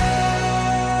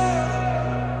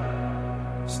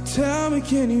now? So tell me,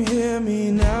 can you hear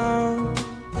me now?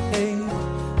 Hey,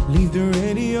 leave the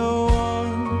radio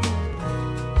on.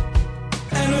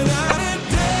 And without a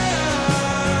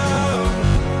doubt,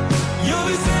 you'll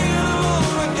be singing along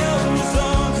like every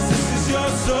song, 'cause this is your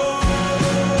soul.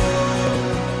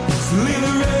 So leave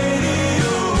the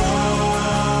radio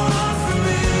on for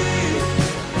me.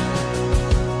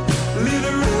 Leave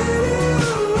the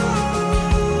radio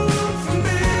on for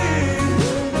me.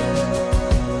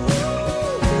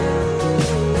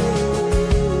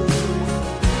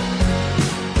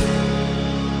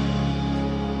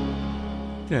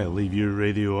 Yeah, leave your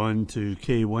radio on to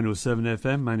K107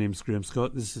 FM. My name's Graham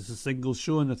Scott. This is a single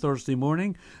show on a Thursday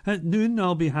morning. At noon,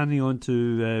 I'll be handing on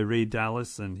to Ray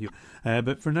Dallas.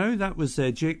 But for now, that was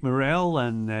Jake Morrell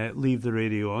and Leave the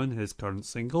Radio On, his current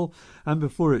single. And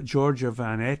before it, Georgia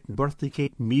Van Etten, Birthday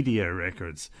Cake Media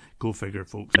Records. Go figure,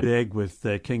 folks. Egg with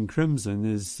King Crimson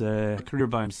is career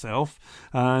by himself.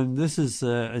 And this is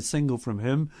a single from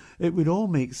him. It would all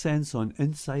make sense on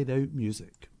Inside Out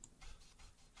Music.